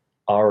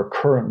our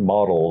current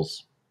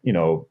models,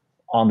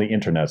 on the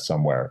internet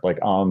somewhere, like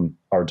on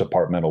our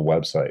departmental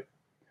website.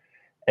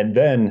 And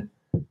then,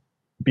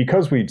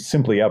 because we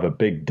simply have a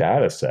big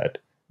data set,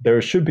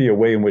 there should be a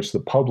way in which the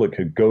public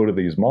could go to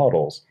these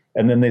models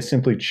and then they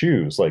simply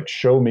choose, like,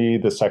 show me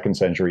the 2nd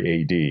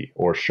century AD,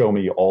 or show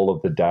me all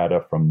of the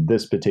data from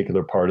this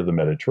particular part of the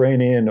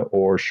Mediterranean,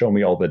 or show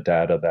me all the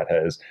data that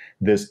has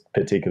this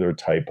particular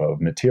type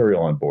of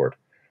material on board.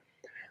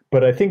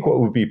 But I think what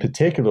would be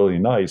particularly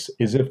nice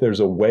is if there's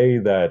a way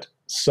that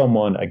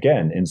someone,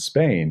 again, in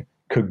Spain,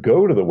 could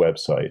go to the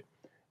website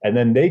and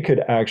then they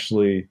could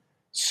actually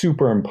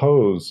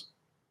superimpose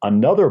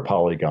another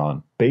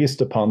polygon based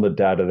upon the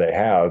data they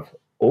have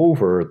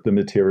over the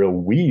material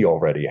we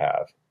already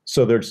have.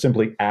 So they're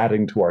simply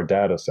adding to our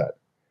data set.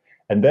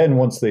 And then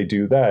once they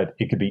do that,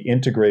 it could be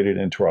integrated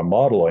into our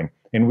modeling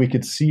and we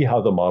could see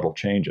how the model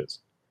changes.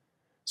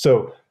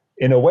 So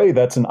in a way,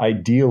 that's an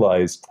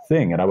idealized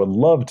thing. And I would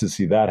love to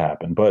see that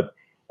happen. But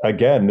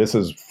again, this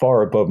is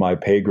far above my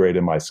pay grade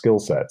and my skill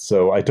set.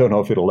 So I don't know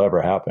if it'll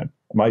ever happen.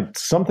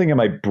 Something in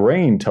my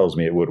brain tells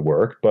me it would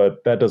work,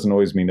 but that doesn't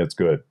always mean it's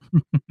good.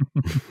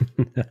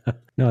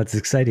 No, it's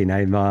exciting.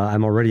 I'm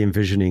already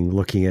envisioning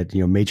looking at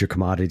major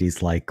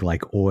commodities like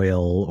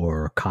oil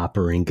or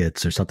copper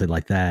ingots or something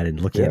like that,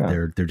 and looking at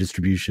their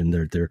distribution,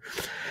 their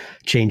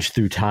change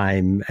through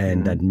time,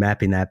 and then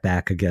mapping that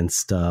back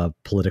against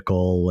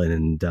political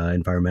and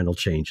environmental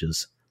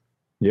changes.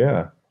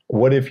 Yeah.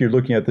 What if you're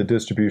looking at the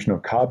distribution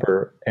of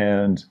copper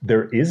and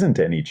there isn't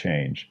any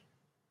change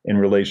in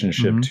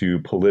relationship to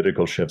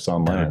political shifts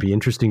on land? That would be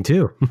interesting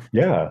too.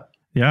 Yeah.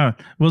 Yeah.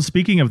 Well,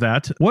 speaking of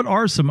that, what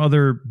are some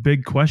other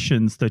big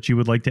questions that you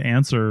would like to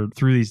answer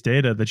through these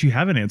data that you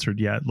haven't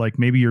answered yet? Like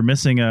maybe you're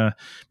missing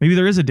maybe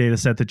there is a data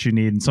set that you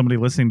need and somebody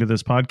listening to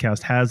this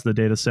podcast has the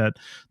data set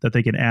that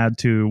they can add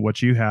to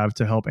what you have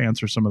to help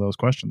answer some of those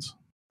questions.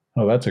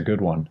 Oh, that's a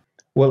good one.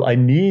 Well, I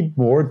need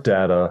more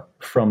data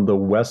from the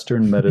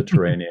Western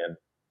Mediterranean,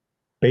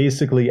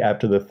 basically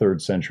after the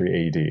 3rd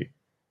century AD.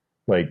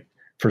 Like,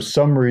 for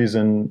some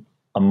reason,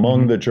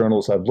 among the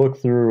journals I've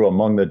looked through,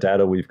 among the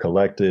data we've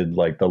collected,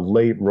 like the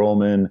late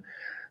Roman,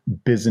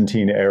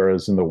 Byzantine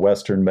eras in the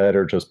Western Med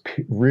are just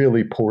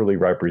really poorly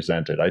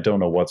represented. I don't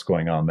know what's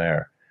going on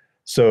there.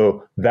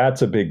 So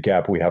that's a big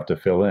gap we have to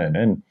fill in.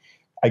 And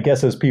I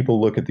guess as people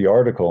look at the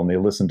article and they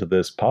listen to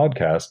this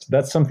podcast,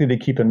 that's something to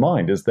keep in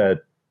mind, is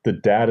that the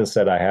data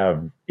set I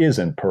have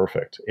isn't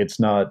perfect.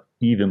 It's not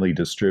evenly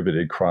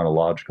distributed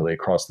chronologically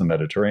across the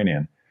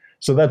Mediterranean.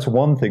 So that's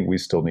one thing we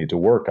still need to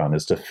work on,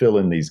 is to fill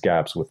in these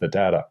gaps with the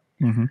data.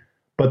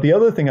 But the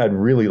other thing I'd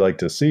really like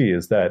to see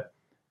is that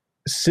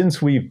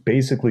since we've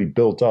basically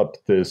built up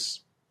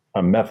this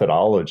a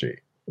methodology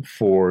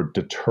for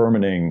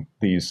determining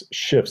these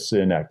shifts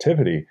in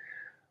activity,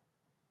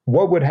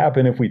 what would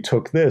happen if we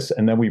took this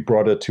and then we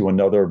brought it to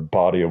another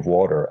body of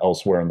water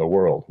elsewhere in the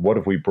world? What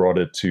if we brought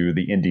it to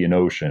the Indian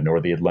Ocean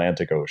or the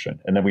Atlantic Ocean?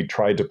 And then we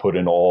tried to put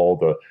in all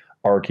the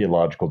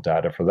archaeological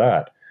data for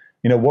that.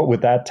 What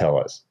would that tell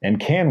us? And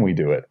can we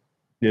do it?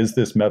 Is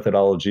this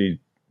methodology,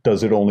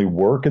 does it only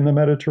work in the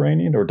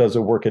Mediterranean, or does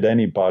it work at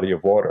any body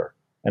of water?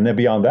 And then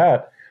beyond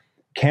that,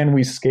 can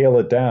we scale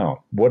it down?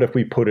 What if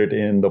we put it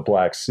in the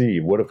Black Sea?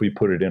 What if we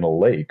put it in a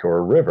lake or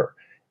a river?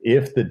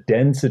 If the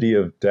density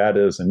of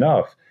data is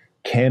enough,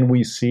 can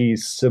we see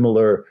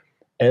similar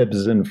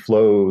ebbs and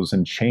flows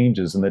and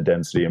changes in the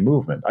density of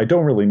movement? I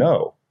don't really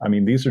know. I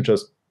mean, these are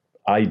just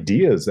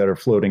ideas that are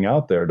floating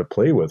out there to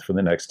play with for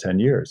the next 10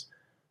 years.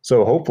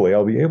 So hopefully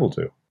I'll be able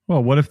to.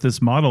 Well, what if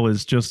this model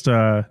is just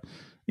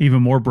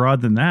even more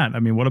broad than that? I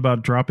mean, what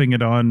about dropping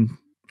it on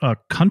a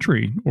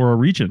country or a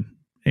region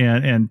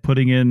and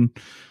putting in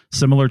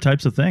similar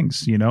types of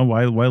things?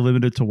 Why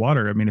limit it to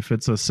water? I mean, if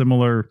it's a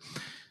similar...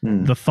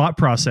 The thought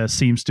process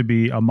seems to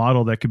be a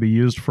model that could be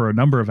used for a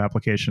number of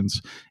applications,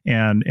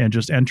 and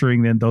just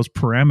entering in those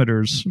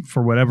parameters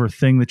for whatever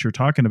thing that you're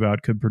talking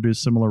about could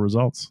produce similar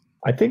results.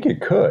 I think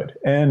it could.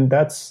 And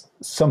that's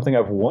something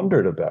I've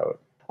wondered about.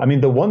 I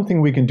mean, the one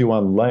thing we can do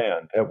on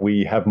land that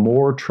we have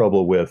more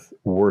trouble with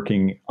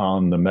working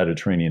on the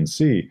Mediterranean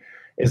Sea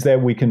is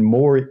that we can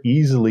more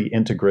easily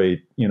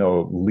integrate,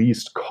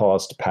 least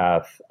cost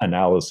path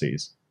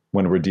analyses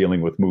when we're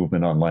dealing with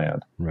movement on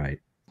land. Right.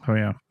 Oh,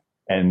 yeah.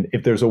 And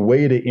if there's a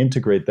way to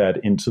integrate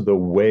that into the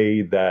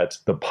way that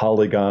the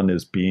polygon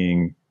is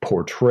being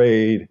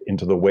portrayed,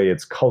 into the way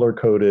it's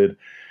color-coded,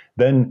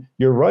 then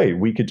you're right.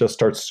 We could just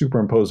start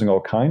superimposing all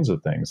kinds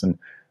of things. And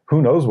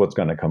who knows what's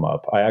going to come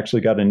up. I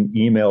actually got an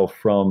email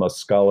from a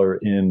scholar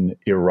in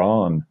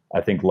Iran,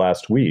 I think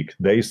last week.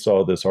 They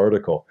saw this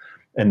article,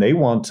 and they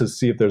want to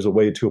see if there's a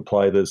way to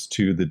apply this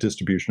to the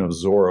distribution of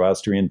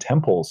Zoroastrian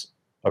temples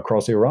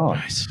across Iran.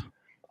 Nice.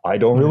 I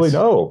don't really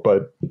know,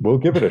 but we'll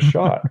give it a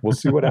shot. We'll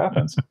see what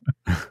happens.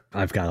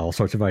 I've got all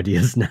sorts of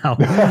ideas now.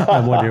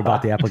 I'm wondering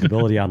about the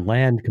applicability on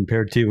land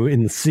compared to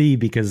in the sea,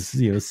 because,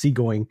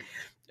 seagoing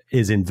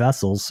is in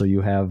vessels. So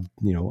you have,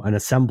 an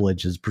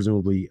assemblage is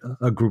presumably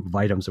a group of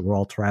items that we're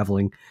all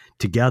traveling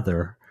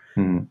together.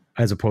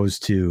 As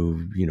opposed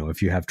to,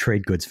 if you have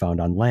trade goods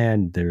found on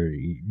land,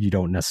 you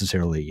don't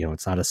necessarily,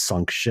 it's not a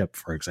sunk ship,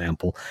 for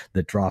example,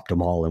 that dropped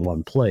them all in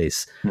one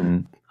place.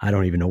 I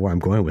don't even know where I'm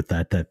going with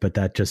that, but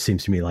that just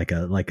seems to me like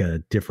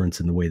a difference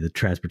in the way that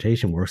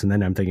transportation works. And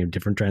then I'm thinking of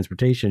different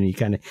transportation, and you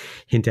kind of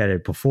hint at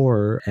it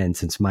before. And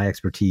since my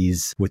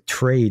expertise with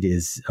trade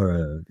is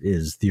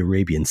the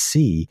Arabian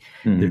Sea,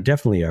 there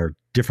definitely are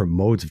different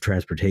modes of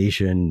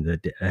transportation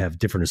that have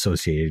different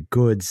associated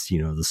goods,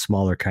 the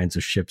smaller kinds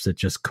of ships that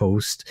just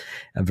coast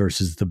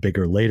versus the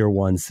bigger, later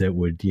ones that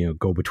would,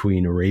 go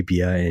between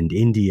Arabia and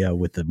India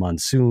with the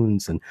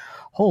monsoons. And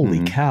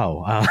holy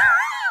cow.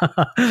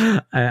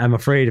 I'm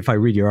afraid if I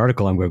read your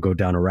article, I'm going to go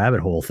down a rabbit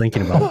hole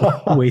thinking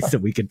about ways that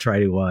we could try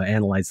to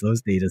analyze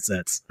those data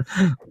sets.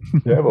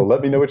 Yeah, well,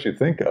 let me know what you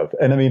think of.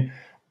 And I mean,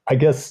 I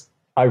guess,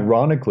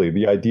 ironically,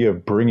 the idea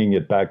of bringing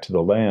it back to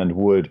the land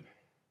would,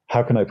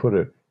 how can I put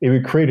it? It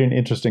would create an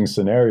interesting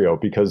scenario,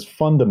 because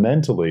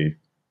fundamentally,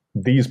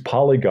 these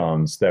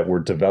polygons that we're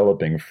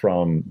developing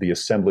from the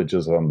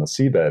assemblages on the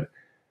seabed,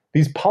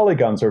 these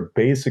polygons are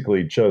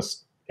basically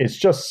it's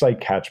just site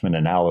catchment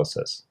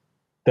analysis.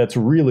 That's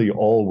really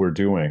all we're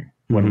doing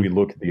when we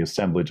look at the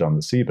assemblage on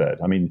the seabed.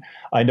 I mean,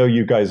 I know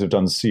you guys have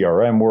done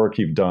CRM work.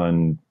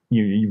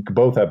 You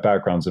both have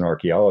backgrounds in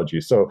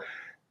archaeology. So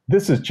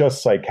this is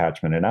just site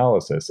catchment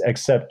analysis,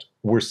 except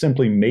we're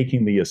simply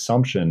making the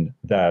assumption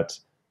that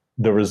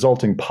the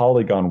resulting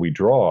polygon we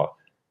draw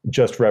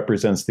just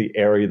represents the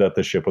area that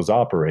the ship was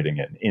operating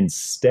in,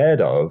 instead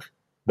of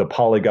the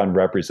polygon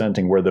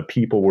representing where the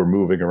people were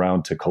moving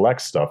around to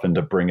collect stuff and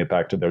to bring it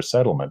back to their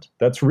settlement.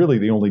 That's really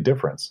the only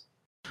difference.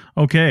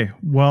 Okay.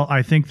 Well,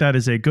 I think that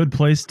is a good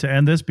place to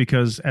end this,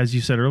 because as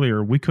you said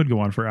earlier, we could go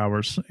on for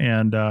hours,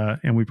 and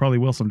we probably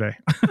will someday.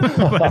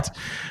 But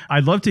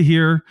I'd love to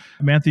hear,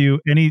 Matthew,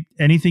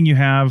 anything you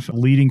have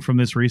leading from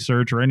this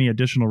research, or any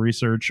additional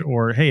research,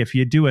 or hey, if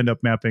you do end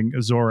up mapping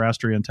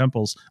Zoroastrian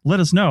temples, let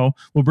us know.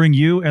 We'll bring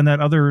you and that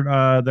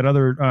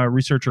other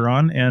researcher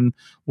on, and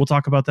we'll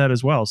talk about that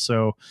as well.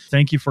 So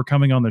thank you for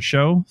coming on the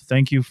show.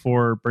 Thank you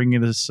for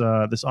bringing this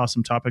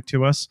awesome topic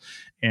to us.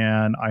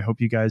 And I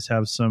hope you guys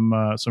have some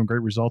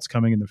great results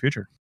coming in the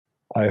future.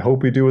 I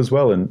hope we do as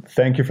well. And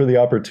thank you for the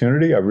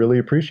opportunity. I really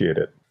appreciate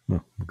it.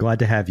 Well, glad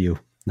to have you.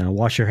 Now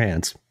wash your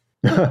hands.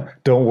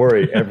 Don't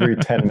worry. Every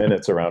 10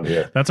 minutes around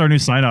here. That's our new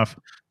sign off.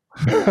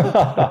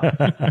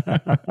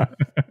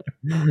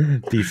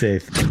 Be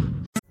safe.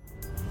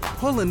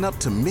 Pulling up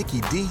to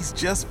Mickey D's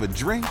just for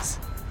drinks?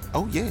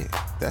 Oh yeah,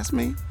 that's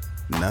me.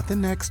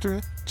 Nothing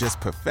extra, just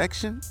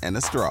perfection and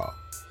a straw.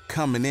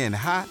 Coming in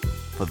hot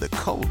for the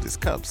coldest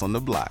cups on the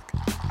block.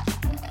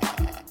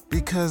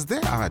 Because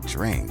there are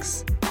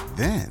drinks.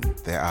 Then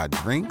there are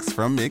drinks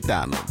from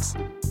McDonald's.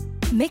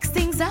 Mix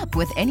things up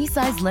with any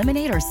size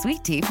lemonade or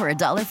sweet tea for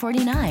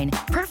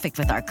 $1.49. Perfect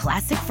with our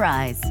classic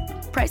fries.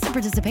 Price and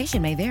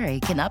participation may vary.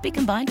 Cannot be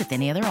combined with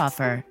any other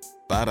offer.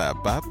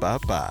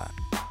 Ba-da-ba-ba-ba.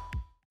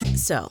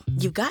 So,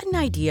 you've got an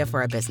idea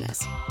for a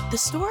business. The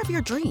store of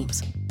your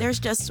dreams. There's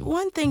just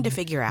one thing to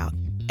figure out.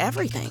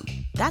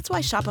 Everything. That's why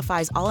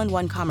Shopify's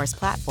all-in-one commerce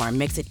platform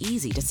makes it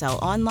easy to sell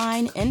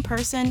online, in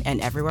person, and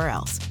everywhere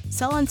else.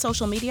 Sell on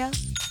social media,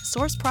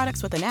 source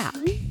products with an app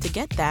to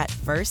get that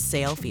first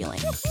sale feeling.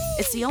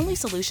 It's the only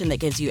solution that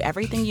gives you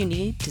everything you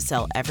need to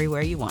sell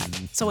everywhere you want.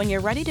 So when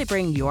you're ready to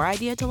bring your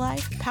idea to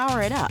life,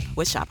 power it up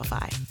with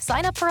Shopify.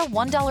 Sign up for a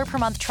 $1 per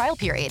month trial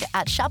period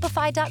at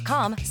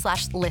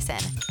shopify.com/listen.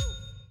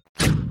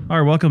 All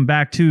right, welcome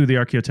back to the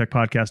Archaeotech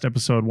Podcast,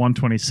 episode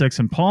 126.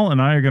 And Paul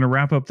and I are going to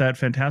wrap up that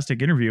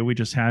fantastic interview we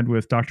just had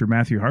with Dr.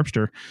 Matthew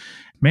Harpster.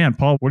 Man,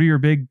 Paul, what are your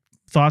big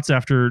thoughts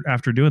after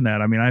doing that?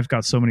 I mean, I've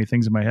got so many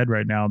things in my head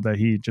right now that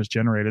he just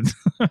generated.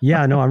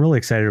 Yeah, no, I'm really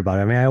excited about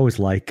it. I mean, I always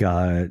like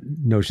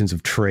notions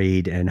of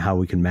trade and how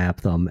we can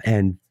map them.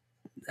 And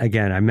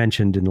again, I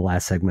mentioned in the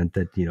last segment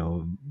that, you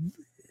know,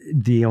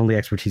 the only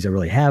expertise I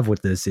really have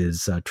with this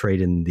is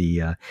trade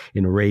in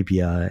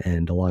Arabia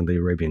and along the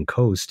Arabian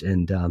coast.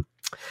 And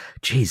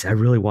geez, I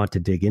really want to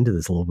dig into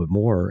this a little bit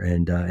more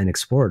and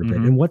explore it a bit.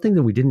 And one thing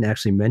that we didn't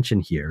actually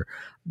mention here,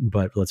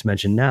 but let's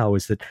mention now,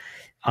 is that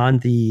on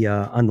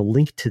the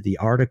link to the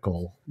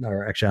article,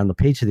 or actually on the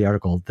page to the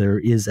article, there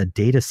is a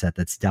data set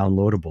that's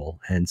downloadable.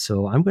 And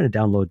so I'm going to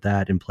download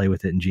that and play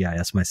with it in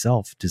GIS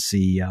myself to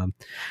see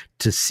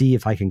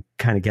if I can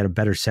kind of get a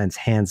better sense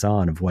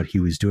hands-on of what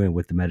he was doing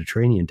with the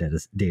Mediterranean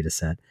data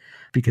set,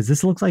 because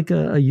this looks like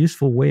a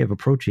useful way of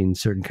approaching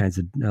certain kinds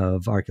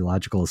of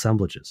archaeological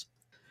assemblages.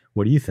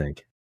 What do you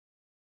think?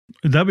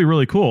 That'd be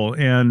really cool.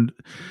 And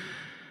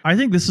I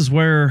think this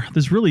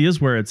really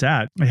is where it's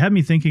at. It had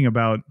me thinking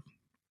about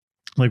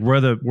like where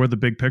the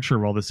big picture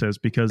of all this is,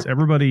 because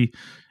everybody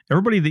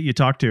that you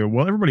talk to,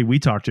 well, everybody we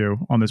talk to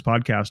on this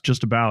podcast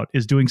just about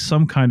is doing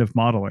some kind of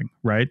modeling,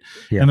 right?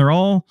 Yeah. And they're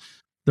all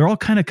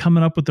kind of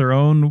coming up with their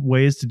own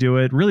ways to do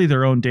it, really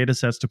their own data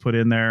sets to put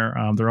in there,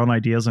 their own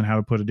ideas on how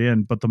to put it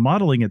in. But the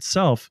modeling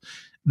itself,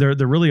 they're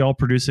really all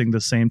producing the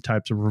same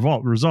types of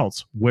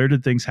results. Where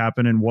did things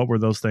happen, and what were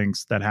those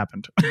things that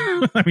happened?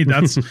 I mean,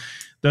 that's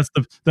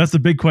the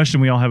big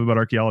question we all have about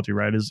archaeology,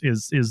 right? Is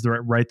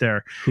the right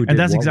there, and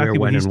that's exactly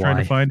what he's trying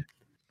to find.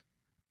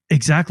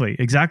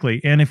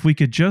 Exactly. And if we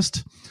could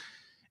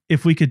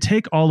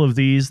take all of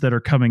these that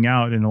are coming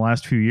out in the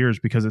last few years,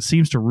 because it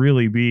seems to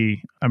really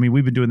be, I mean,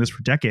 we've been doing this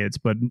for decades,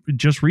 but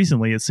just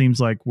recently it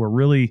seems like we're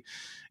really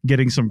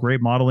getting some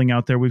great modeling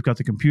out there. We've got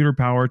the computer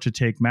power to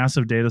take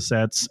massive data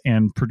sets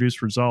and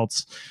produce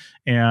results.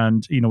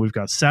 And, you know, we've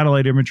got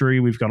satellite imagery,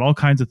 we've got all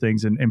kinds of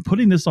things. And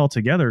putting this all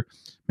together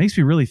makes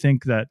me really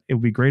think that it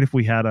would be great if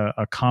we had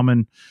a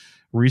common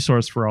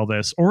resource for all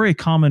this, or a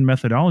common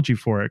methodology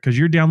for it, because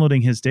you're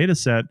downloading his data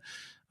set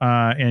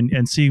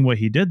and seeing what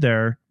he did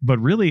there. But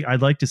really,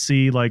 I'd like to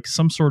see like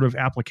some sort of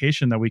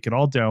application that we could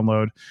all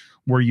download,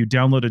 where you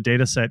download a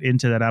data set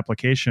into that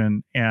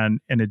application and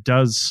it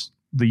does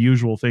the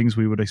usual things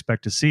we would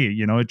expect to see.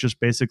 You know, it just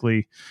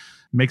basically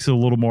makes it a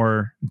little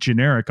more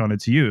generic on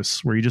its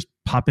use, where you just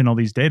pop in all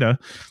these data,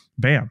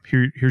 bam,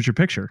 here's your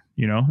picture.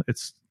 You know,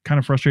 it's kind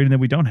of frustrating that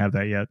we don't have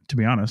that yet, to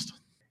be honest.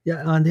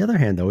 Yeah. On the other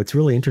hand, though, it's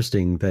really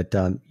interesting that,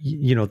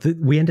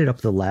 we ended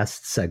up the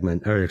last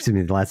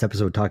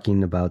episode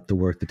talking about the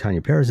work that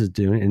Tanya Paris is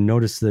doing, and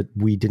notice that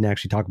we didn't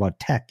actually talk about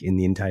tech in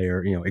the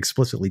entire,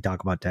 explicitly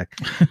talk about tech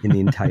in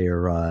the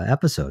entire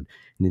episode,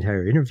 in the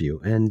entire interview.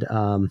 And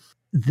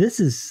this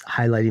is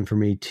highlighting for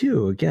me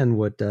too, again,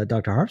 what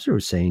Dr. Harpster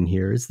was saying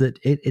here is that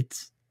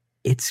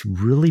it's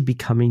really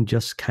becoming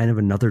just kind of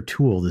another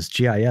tool, this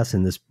GIS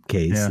in this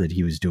case that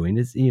he was doing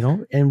is,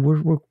 and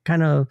we're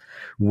kind of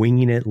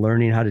winging it,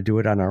 learning how to do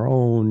it on our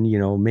own,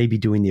 maybe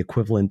doing the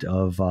equivalent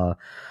of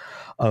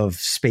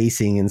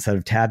spacing instead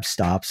of tab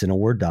stops in a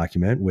Word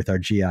document with our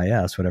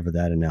GIS, whatever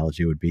that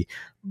analogy would be.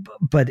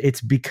 But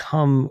it's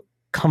become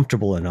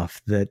comfortable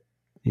enough that,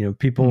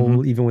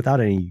 people, even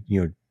without any,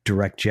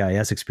 direct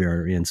GIS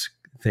experience,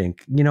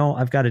 think,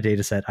 I've got a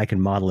data set, I can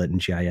model it in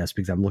GIS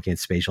because I'm looking at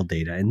spatial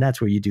data, and that's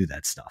where you do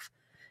that stuff.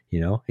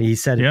 He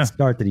said at the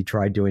start that he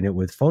tried doing it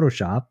with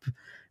Photoshop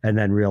and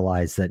then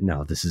realized that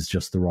no, this is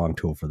just the wrong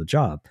tool for the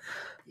job.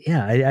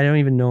 Yeah, I don't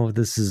even know if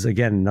this is,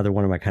 again, another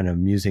one of my kind of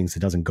musings that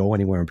doesn't go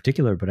anywhere in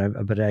particular,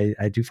 but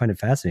I do find it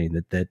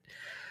fascinating that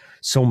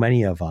so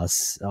many of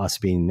us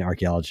being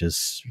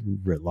archaeologists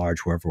writ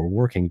large, wherever we're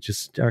working,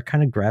 just are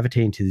kind of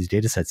gravitating to these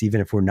data sets, even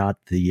if we're not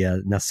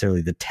the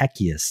necessarily the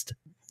techiest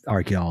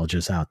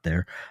archaeologists out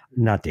there.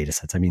 Not data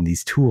sets, I mean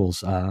these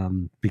tools,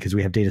 because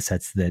we have data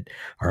sets that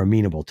are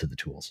amenable to the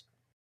tools.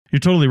 You're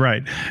totally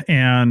right.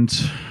 And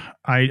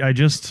I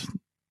just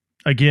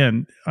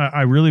again,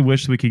 I really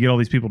wish we could get all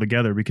these people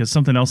together, because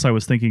something else I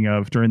was thinking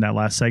of during that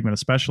last segment,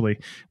 especially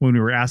when we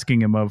were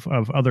asking him of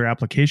other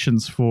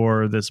applications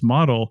for this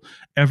model,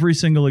 every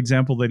single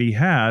example that he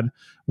had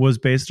was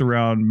based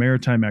around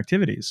maritime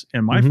activities.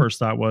 And my first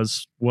thought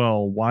was,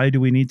 well, why do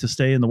we need to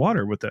stay in the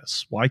water with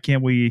this? Why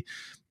can't we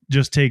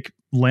just take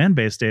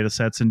land-based data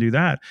sets and do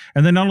that?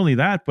 And then not only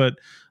that, but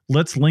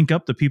let's link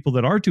up the people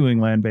that are doing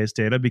land-based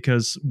data,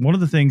 because one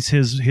of the things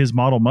his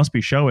model must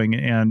be showing,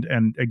 and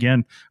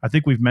again, I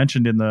think we've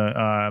mentioned in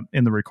the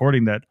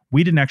recording that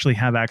we didn't actually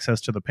have access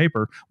to the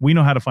paper. We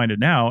know how to find it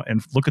now,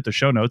 and look at the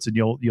show notes, and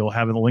you'll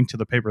have a link to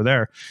the paper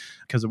there,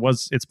 because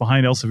it's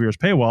behind Elsevier's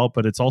paywall,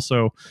 but it's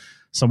also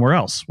somewhere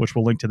else, which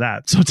we'll link to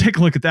that. So take a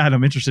look at that.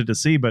 I'm interested to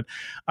see, but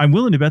I'm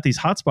willing to bet these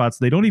hotspots,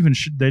 they don't even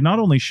they not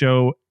only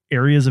show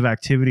areas of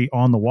activity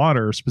on the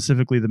water,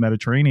 specifically the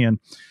Mediterranean,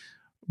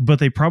 but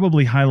they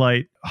probably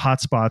highlight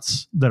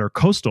hotspots that are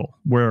coastal,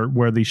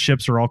 where these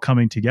ships are all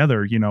coming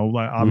together,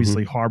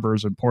 obviously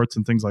harbors and ports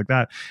and things like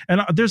that.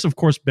 And there's, of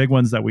course, big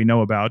ones that we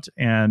know about,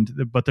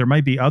 but there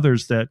might be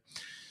others that,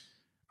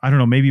 I don't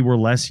know, maybe were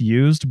less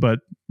used, but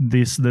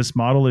this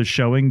model is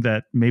showing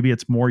that maybe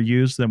it's more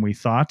used than we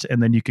thought.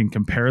 And then you can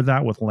compare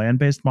that with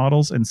land-based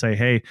models and say,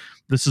 hey,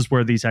 this is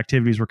where these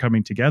activities were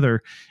coming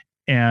together.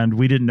 And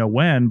we didn't know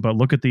when, but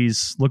looking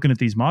at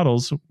these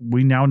models,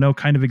 we now know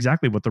kind of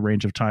exactly what the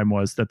range of time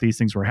was that these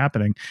things were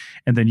happening.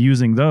 And then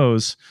using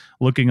those,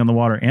 looking on the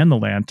water and the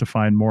land to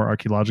find more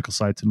archaeological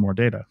sites and more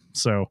data.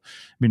 So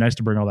it'd be nice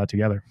to bring all that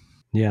together.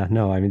 Yeah,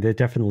 no, I mean, they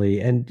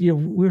definitely, and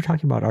we were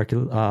talking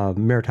about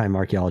maritime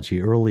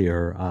archaeology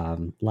earlier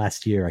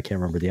last year. I can't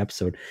remember the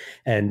episode,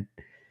 and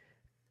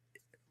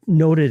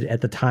noted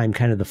at the time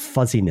kind of the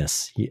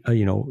fuzziness.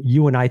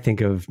 You and I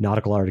think of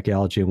nautical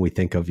archaeology and we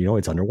think of,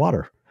 it's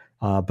underwater.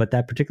 But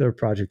that particular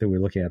project that we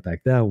were looking at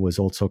back then was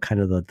also kind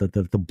of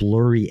the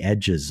blurry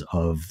edges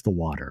of the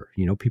water.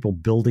 People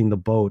building the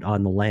boat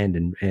on the land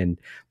and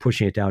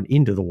pushing it down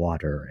into the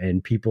water,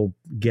 and people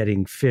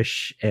getting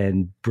fish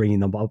and bringing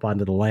them up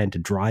onto the land to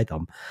dry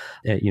them.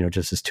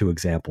 Just as two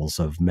examples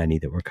of many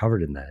that were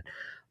covered in that.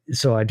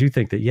 So I do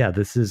think that,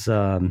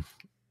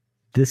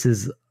 this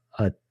is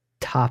a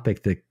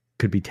topic that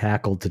could be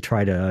tackled to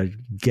try to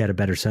get a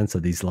better sense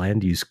of these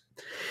land use,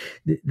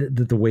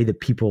 the way that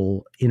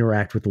people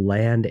interact with the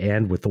land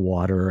and with the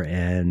water,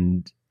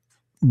 and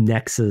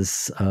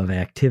nexus of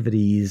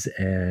activities.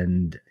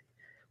 And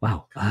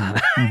wow,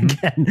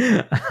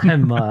 again,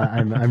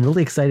 I'm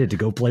really excited to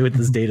go play with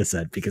this data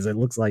set, because it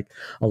looks like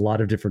a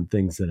lot of different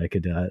things that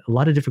a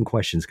lot of different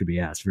questions could be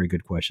asked. Very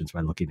good questions by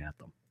looking at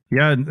them.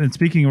 Yeah, and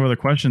speaking of other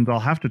questions, I'll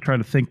have to try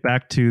to think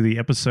back to the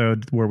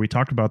episode where we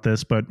talked about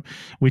this, but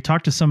we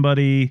talked to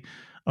somebody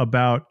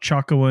about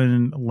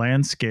Chacoan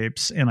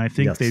landscapes, and I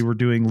think they were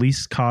doing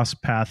least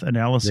cost path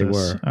analysis. They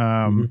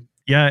were.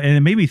 Yeah, and it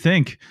made me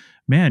think,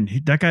 man,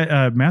 that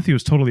guy Matthew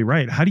was totally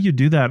right. How do you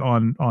do that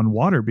on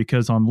water?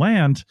 Because on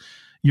land,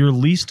 your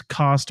least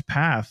cost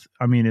path,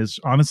 is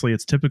honestly,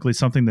 it's typically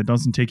something that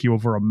doesn't take you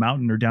over a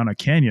mountain or down a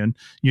canyon,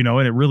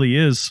 and it really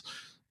is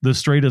the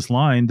straightest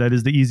line that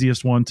is the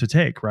easiest one to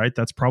take, right?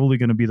 That's probably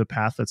going to be the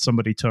path that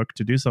somebody took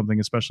to do something,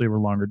 especially over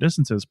longer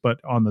distances.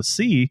 But on the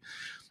sea,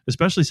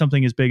 especially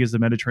something as big as the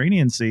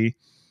Mediterranean Sea,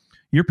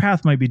 your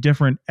path might be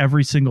different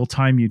every single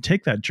time you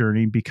take that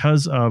journey,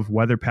 because of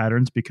weather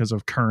patterns, because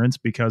of currents,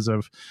 because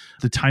of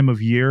the time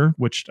of year,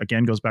 which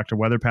again goes back to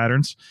weather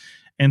patterns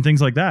and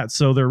things like that.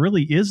 So there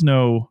really is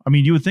no,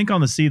 you would think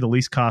on the sea, the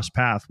least cost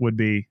path would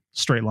be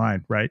straight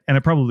line, right? And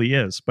it probably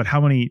is, but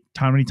how many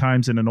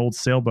times in an old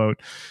sailboat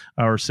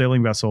or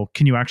sailing vessel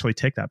can you actually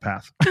take that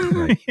path?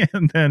 Right.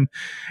 and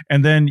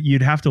then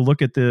you'd have to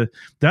look at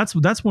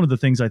that's one of the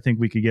things I think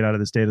we could get out of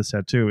this data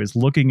set too, is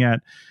looking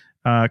at,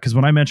 because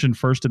when I mentioned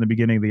first in the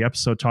beginning of the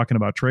episode, talking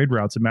about trade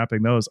routes and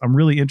mapping those, I'm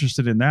really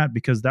interested in that,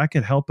 because that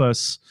could help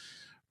us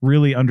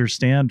really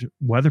understand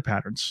weather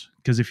patterns.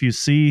 Because if you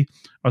see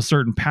a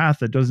certain path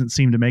that doesn't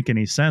seem to make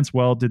any sense,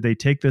 well, did they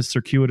take this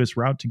circuitous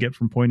route to get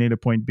from point A to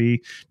point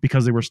B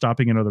because they were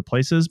stopping in other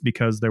places,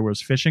 because there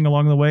was fishing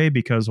along the way,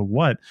 because of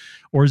what?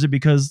 Or is it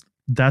because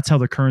that's how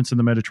the currents in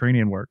the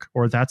Mediterranean work,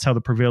 or that's how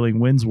the prevailing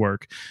winds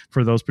work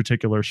for those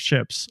particular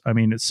ships?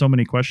 It's so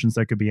many questions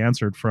that could be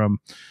answered from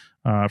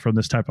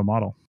this type of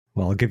model.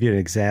 Well, I'll give you an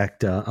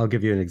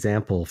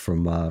example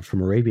from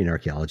Arabian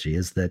archaeology,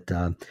 is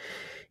that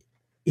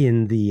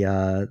in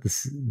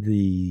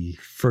the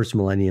first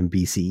millennium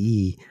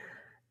BCE,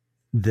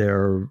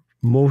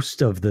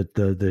 most of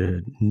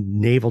the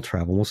naval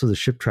travel, most of the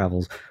ship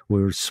travels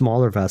were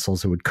smaller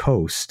vessels that would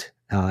coast,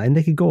 and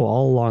they could go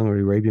all along the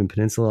Arabian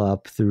Peninsula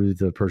up through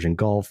the Persian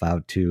Gulf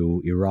out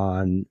to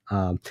Iran,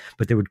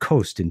 but they would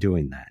coast in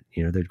doing that.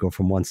 They'd go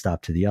from one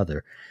stop to the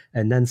other.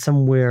 And then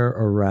somewhere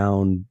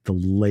around the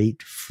late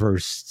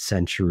 1st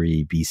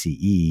century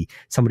BCE,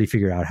 somebody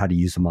figured out how to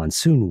use the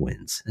monsoon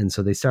winds. And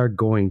so they started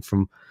going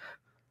from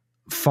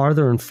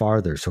farther and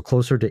farther, so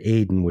closer to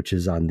Aden, which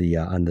is on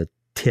the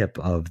tip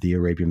of the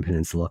Arabian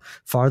Peninsula,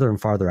 farther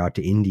and farther out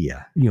to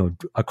India,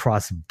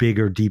 across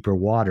bigger, deeper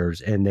waters.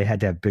 And they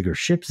had to have bigger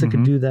ships that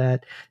could do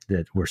that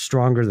were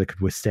stronger, that could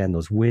withstand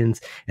those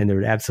winds. And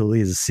there absolutely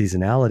is a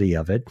seasonality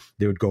of it.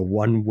 They would go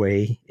one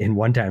way in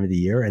one time of the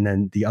year, and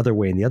then the other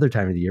way in the other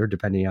time of the year,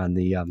 depending on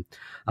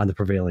the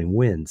prevailing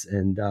winds.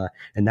 And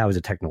that was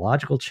a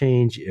technological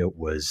change. It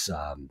was,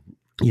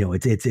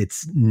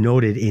 it's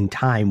noted in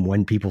time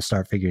when people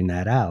start figuring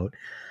that out.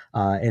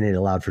 And it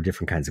allowed for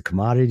different kinds of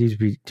commodities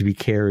to be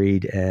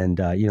carried. And,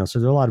 so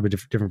there are a lot of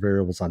different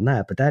variables on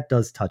that. But that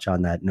does touch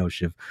on that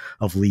notion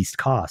of least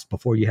cost.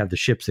 Before you have the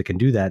ships that can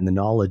do that and the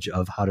knowledge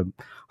of how to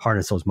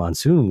harness those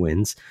monsoon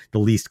winds, the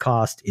least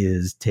cost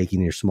is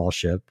taking your small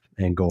ship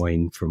and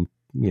going from,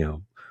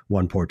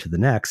 one port to the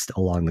next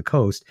along the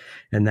coast.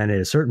 And then at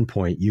a certain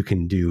point, you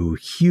can do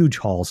huge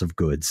hauls of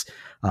goods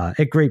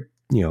at great,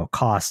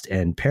 cost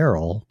and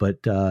peril, but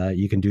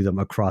you can do them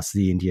across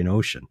the Indian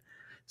Ocean.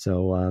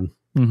 So,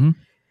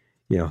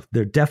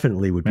 there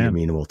definitely would be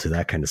amenable to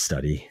that kind of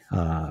study.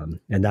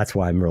 And that's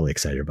why I'm really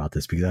excited about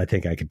this, because I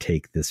think I could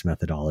take this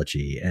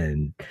methodology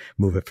and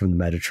move it from the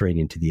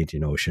Mediterranean to the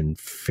Indian Ocean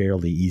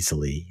fairly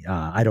easily.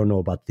 I don't know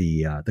about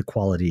the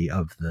quality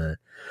of the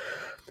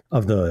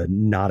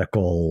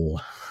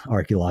nautical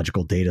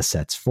archaeological data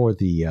sets for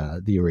the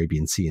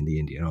Arabian Sea and the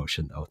Indian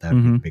Ocean, though. That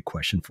would be a big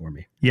question for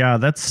me. Yeah,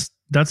 that's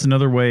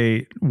another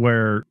way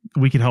where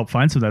we could help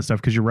find some of that stuff,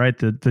 because you're right.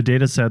 The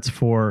data sets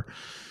for,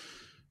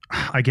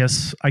 I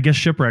guess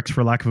shipwrecks,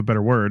 for lack of a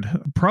better word,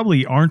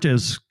 probably aren't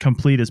as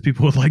complete as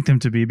people would like them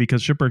to be,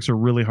 because shipwrecks are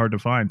really hard to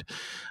find,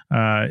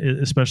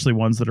 especially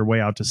ones that are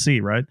way out to sea,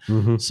 right?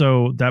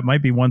 So that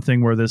might be one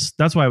thing where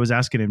that's why I was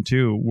asking him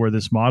too, where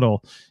this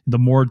model, the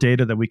more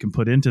data that we can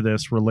put into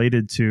this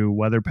related to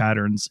weather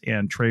patterns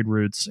and trade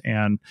routes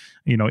and,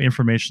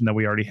 information that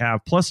we already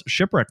have, plus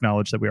shipwreck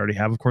knowledge that we already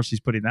have. Of course,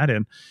 he's putting that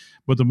in.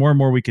 But the more and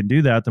more we can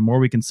do that, the more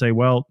we can say,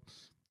 well,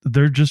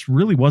 there just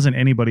really wasn't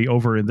anybody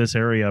over in this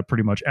area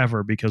pretty much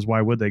ever, because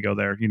why would they go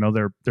there?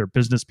 They're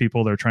business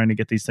people. They're trying to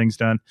get these things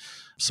done.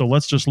 So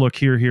let's just look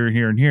here, here,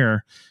 here, and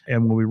here.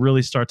 And when we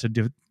really start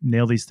to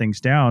nail these things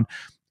down,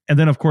 and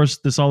then of course,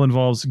 this all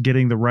involves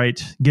getting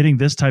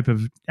this type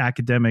of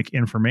academic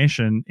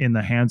information in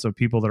the hands of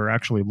people that are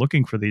actually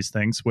looking for these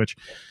things, which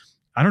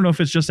I don't know if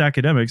it's just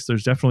academics.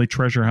 There's definitely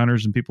treasure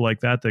hunters and people like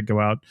that go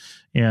out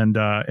and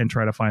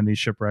try to find these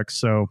shipwrecks.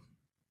 So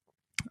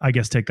I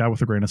guess take that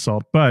with a grain of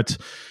salt, but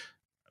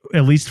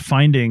at least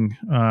finding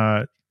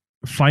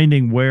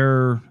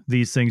where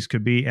these things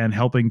could be and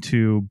helping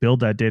to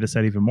build that data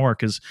set even more.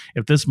 Because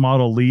if this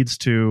model leads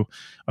to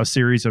a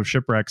series of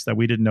shipwrecks that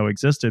we didn't know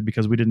existed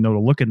because we didn't know to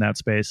look in that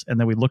space, and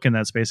then we look in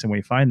that space and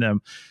we find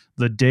them,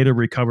 the data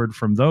recovered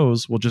from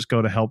those will just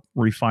go to help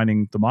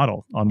refining the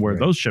model on where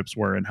those ships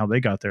were and how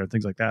they got there and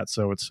things like that.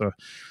 So it's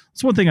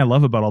one thing I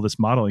love about all this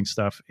modeling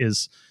stuff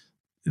is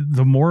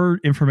the more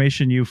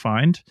information you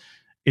find,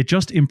 it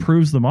just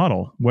improves the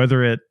model,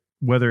 whether it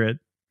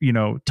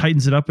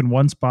tightens it up in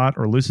one spot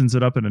or loosens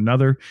it up in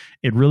another.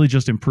 It really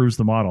just improves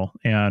the model,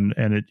 and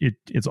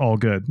it's all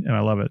good, and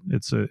I love it.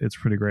 It's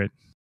pretty great.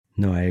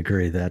 No, I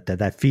agree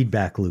that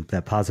feedback loop,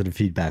 that positive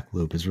feedback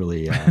loop, is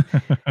really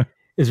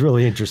is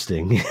really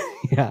interesting.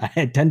 Yeah,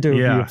 I tend to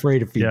be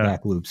afraid of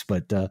feedback loops,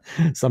 but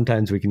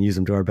sometimes we can use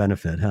them to our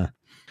benefit, huh?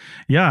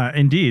 Yeah,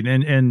 indeed,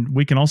 and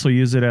we can also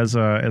use it as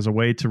a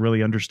way to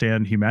really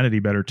understand humanity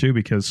better too,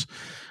 because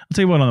I'll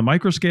tell you what, on the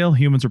micro scale,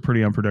 humans are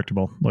pretty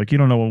unpredictable. Like, you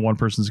don't know what one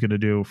person's going to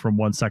do from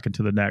 1 second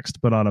to the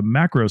next. But on a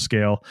macro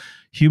scale,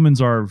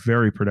 humans are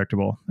very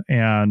predictable.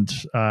 And,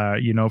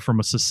 from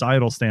a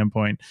societal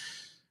standpoint,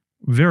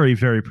 very,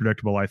 very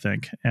predictable, I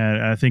think.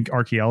 And I think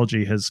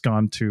archaeology has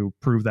gone to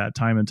prove that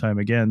time and time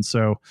again.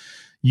 So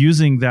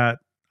using that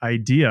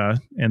idea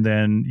and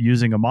then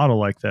using a model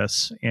like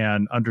this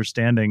and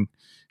understanding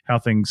how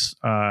things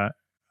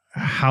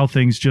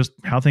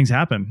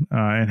happen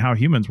and how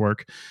humans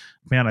work,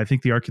 man, I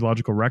think the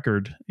archaeological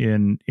record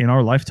in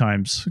our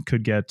lifetimes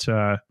could get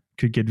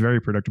very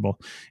predictable.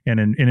 And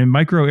in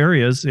micro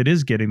areas, it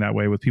is getting that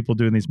way with people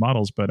doing these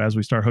models. But as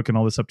we start hooking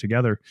all this up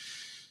together,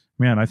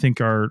 man, I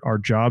think our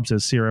jobs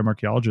as CRM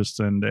archaeologists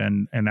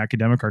and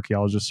academic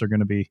archaeologists are going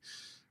to be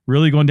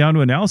really going down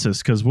to analysis,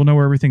 because we'll know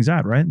where everything's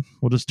at, right?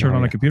 We'll just turn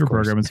on a computer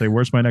program and say,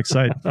 where's my next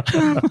site?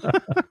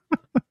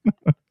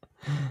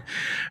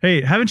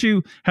 Hey,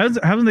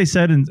 haven't they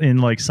said in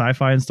like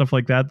sci-fi and stuff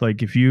like that,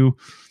 like if you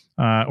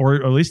or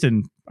at least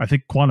in, I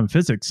think, quantum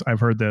physics, I've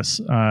heard this,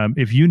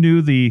 if you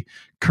knew the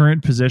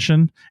current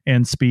position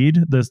and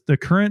speed, the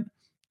current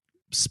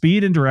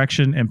speed and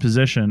direction and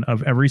position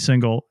of every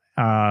single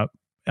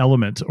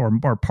element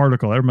or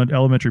particle,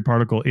 elementary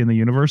particle in the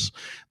universe,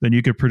 then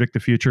you could predict the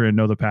future and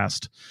know the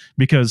past.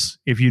 Because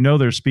if you know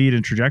their speed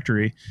and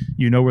trajectory,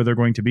 you know where they're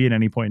going to be at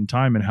any point in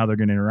time and how they're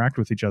going to interact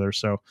with each other.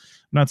 So I'm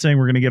not saying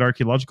we're going to get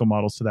archaeological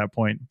models to that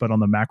point, but on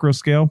the macro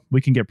scale, we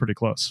can get pretty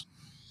close.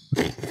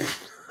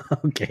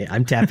 Okay,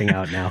 I'm tapping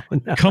out now.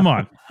 Come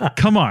on.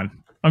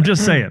 I'm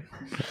just saying.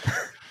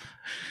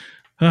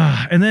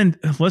 And then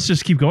let's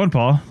just keep going,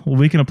 Paul. Well,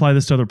 we can apply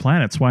this to other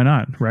planets. Why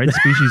not? Right?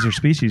 Species are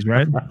species,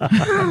 right?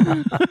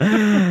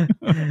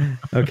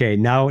 Okay,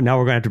 now we're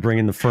going to have to bring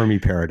in the Fermi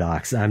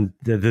paradox.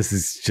 This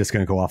is just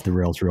going to go off the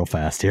rails real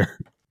fast here.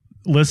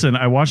 Listen,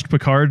 I watched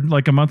Picard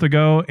like a month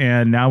ago,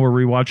 and now we're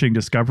rewatching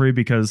Discovery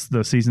because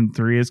the season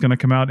 3 is going to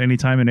come out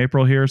anytime in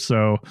April here.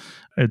 So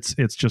it's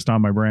just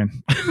on my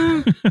brain.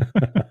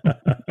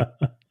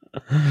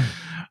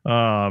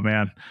 Oh,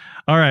 man.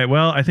 All right.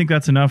 Well, I think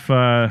that's enough.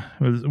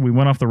 We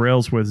went off the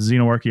rails with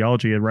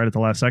xenoarchaeology right at the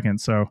last second.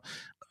 So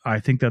I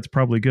think that's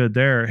probably good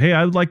there. Hey,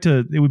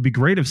 it would be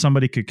great if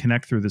somebody could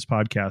connect through this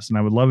podcast. And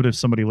I would love it if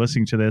somebody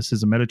listening to this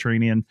is a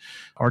Mediterranean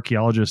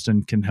archaeologist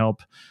and can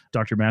help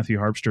Dr. Matthew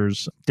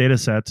Harpster's data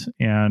set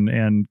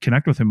and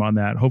connect with him on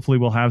that. Hopefully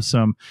we'll have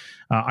some,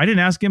 I didn't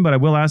ask him, but I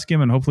will ask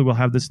him, and hopefully we'll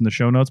have this in the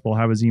show notes. We'll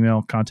have his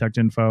email, contact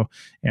info,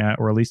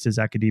 or at least his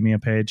academia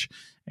page.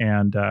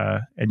 And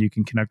you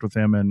can connect with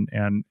him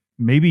and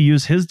maybe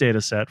use his data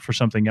set for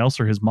something else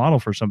or his model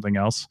for something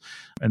else,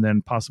 and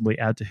then possibly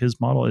add to his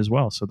model as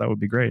well. So that would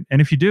be great. And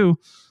if you do,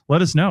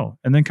 let us know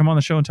and then come on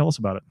the show and tell us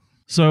about it.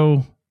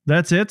 So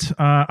that's it.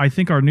 I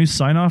think our new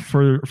sign off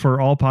for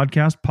all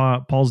podcast,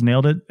 Paul's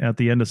nailed it at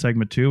the end of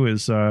segment 2,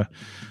 is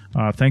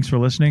thanks for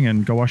listening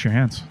and go wash your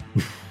hands.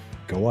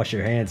 Go wash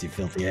your hands, you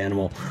filthy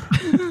animal.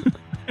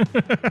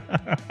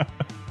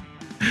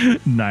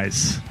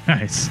 Nice.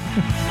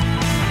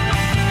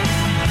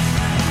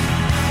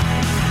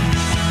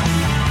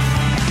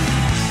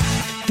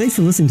 Thanks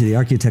for listening to the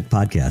Archaeotech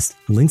podcast.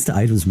 Links to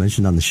items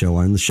mentioned on the show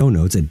are in the show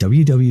notes at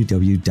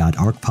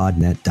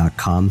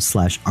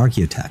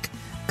www.arcpodnet.com/archaeotech.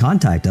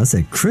 Contact us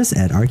at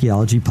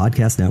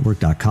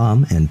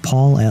chris@archaeologypodcastnetwork.com and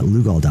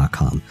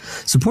paul@lugal.com.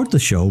 Support the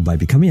show by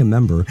becoming a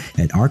member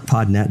at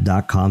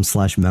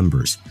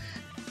arcpodnet.com/members.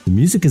 The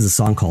music is a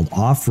song called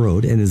Off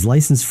Road and is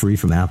license free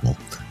from Apple.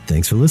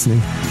 Thanks for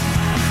listening.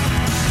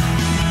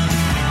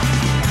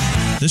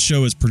 This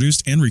show is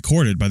produced and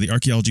recorded by the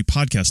Archaeology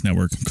Podcast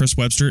Network, Chris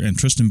Webster and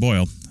Tristan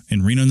Boyle,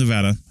 in Reno,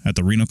 Nevada, at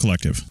the Reno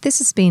Collective. This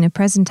has been a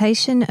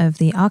presentation of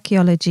the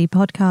Archaeology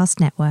Podcast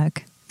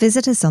Network.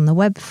 Visit us on the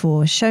web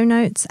for show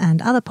notes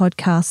and other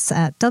podcasts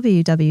at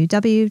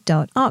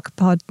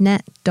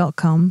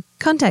www.arcpodnet.com.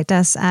 Contact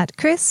us at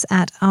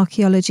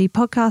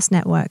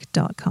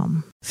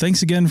chris@archaeologypodcastnetwork.com.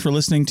 Thanks again for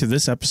listening to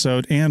this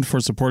episode and for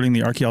supporting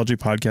the Archaeology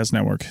Podcast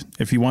Network.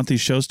 If you want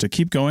these shows to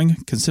keep going,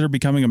 consider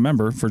becoming a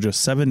member for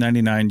just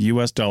 $7.99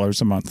 US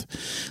a month.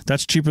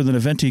 That's cheaper than a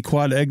venti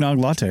quad eggnog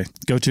latte.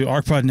 Go to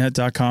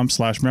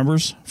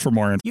arcpodnet.com/members for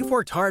more info. You've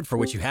worked hard for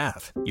what you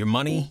have. Your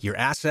money, your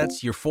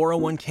assets, your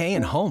 401k,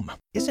 and home.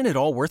 Isn't it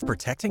all worth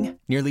protecting?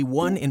 Nearly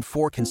 1 in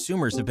 4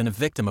 consumers have been a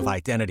victim of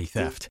identity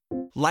theft.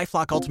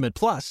 LifeLock Ultimate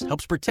Plus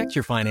helps protect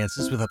your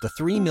finances with up to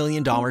 $3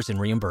 million in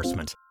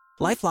reimbursement.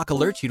 LifeLock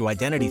alerts you to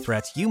identity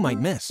threats you might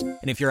miss. And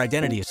if your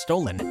identity is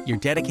stolen, your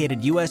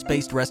dedicated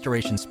U.S.-based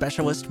restoration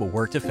specialist will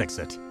work to fix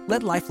it.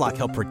 Let LifeLock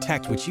help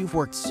protect what you've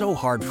worked so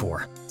hard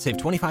for. Save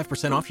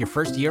 25% off your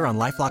first year on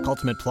LifeLock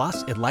Ultimate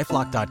Plus at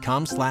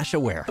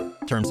LifeLock.com/aware.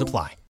 Terms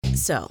apply.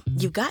 So,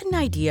 you've got an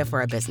idea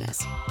for a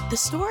business. The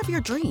store of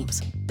your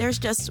dreams. There's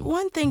just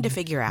one thing to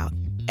figure out.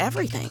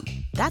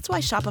 Everything. That's why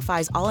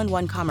Shopify's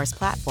all-in-one commerce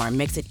platform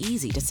makes it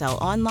easy to sell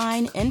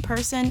online, in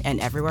person, and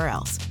everywhere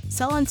else.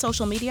 Sell on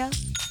social media,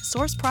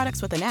 source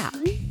products with an app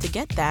to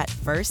get that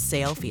first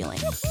sale feeling.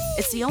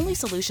 It's the only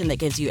solution that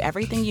gives you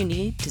everything you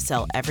need to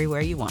sell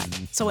everywhere you want.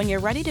 So when you're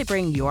ready to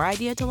bring your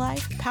idea to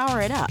life, power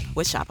it up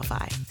with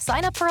Shopify.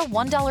 Sign up for a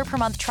 $1 per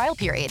month trial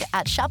period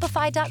at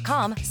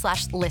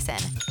shopify.com/listen.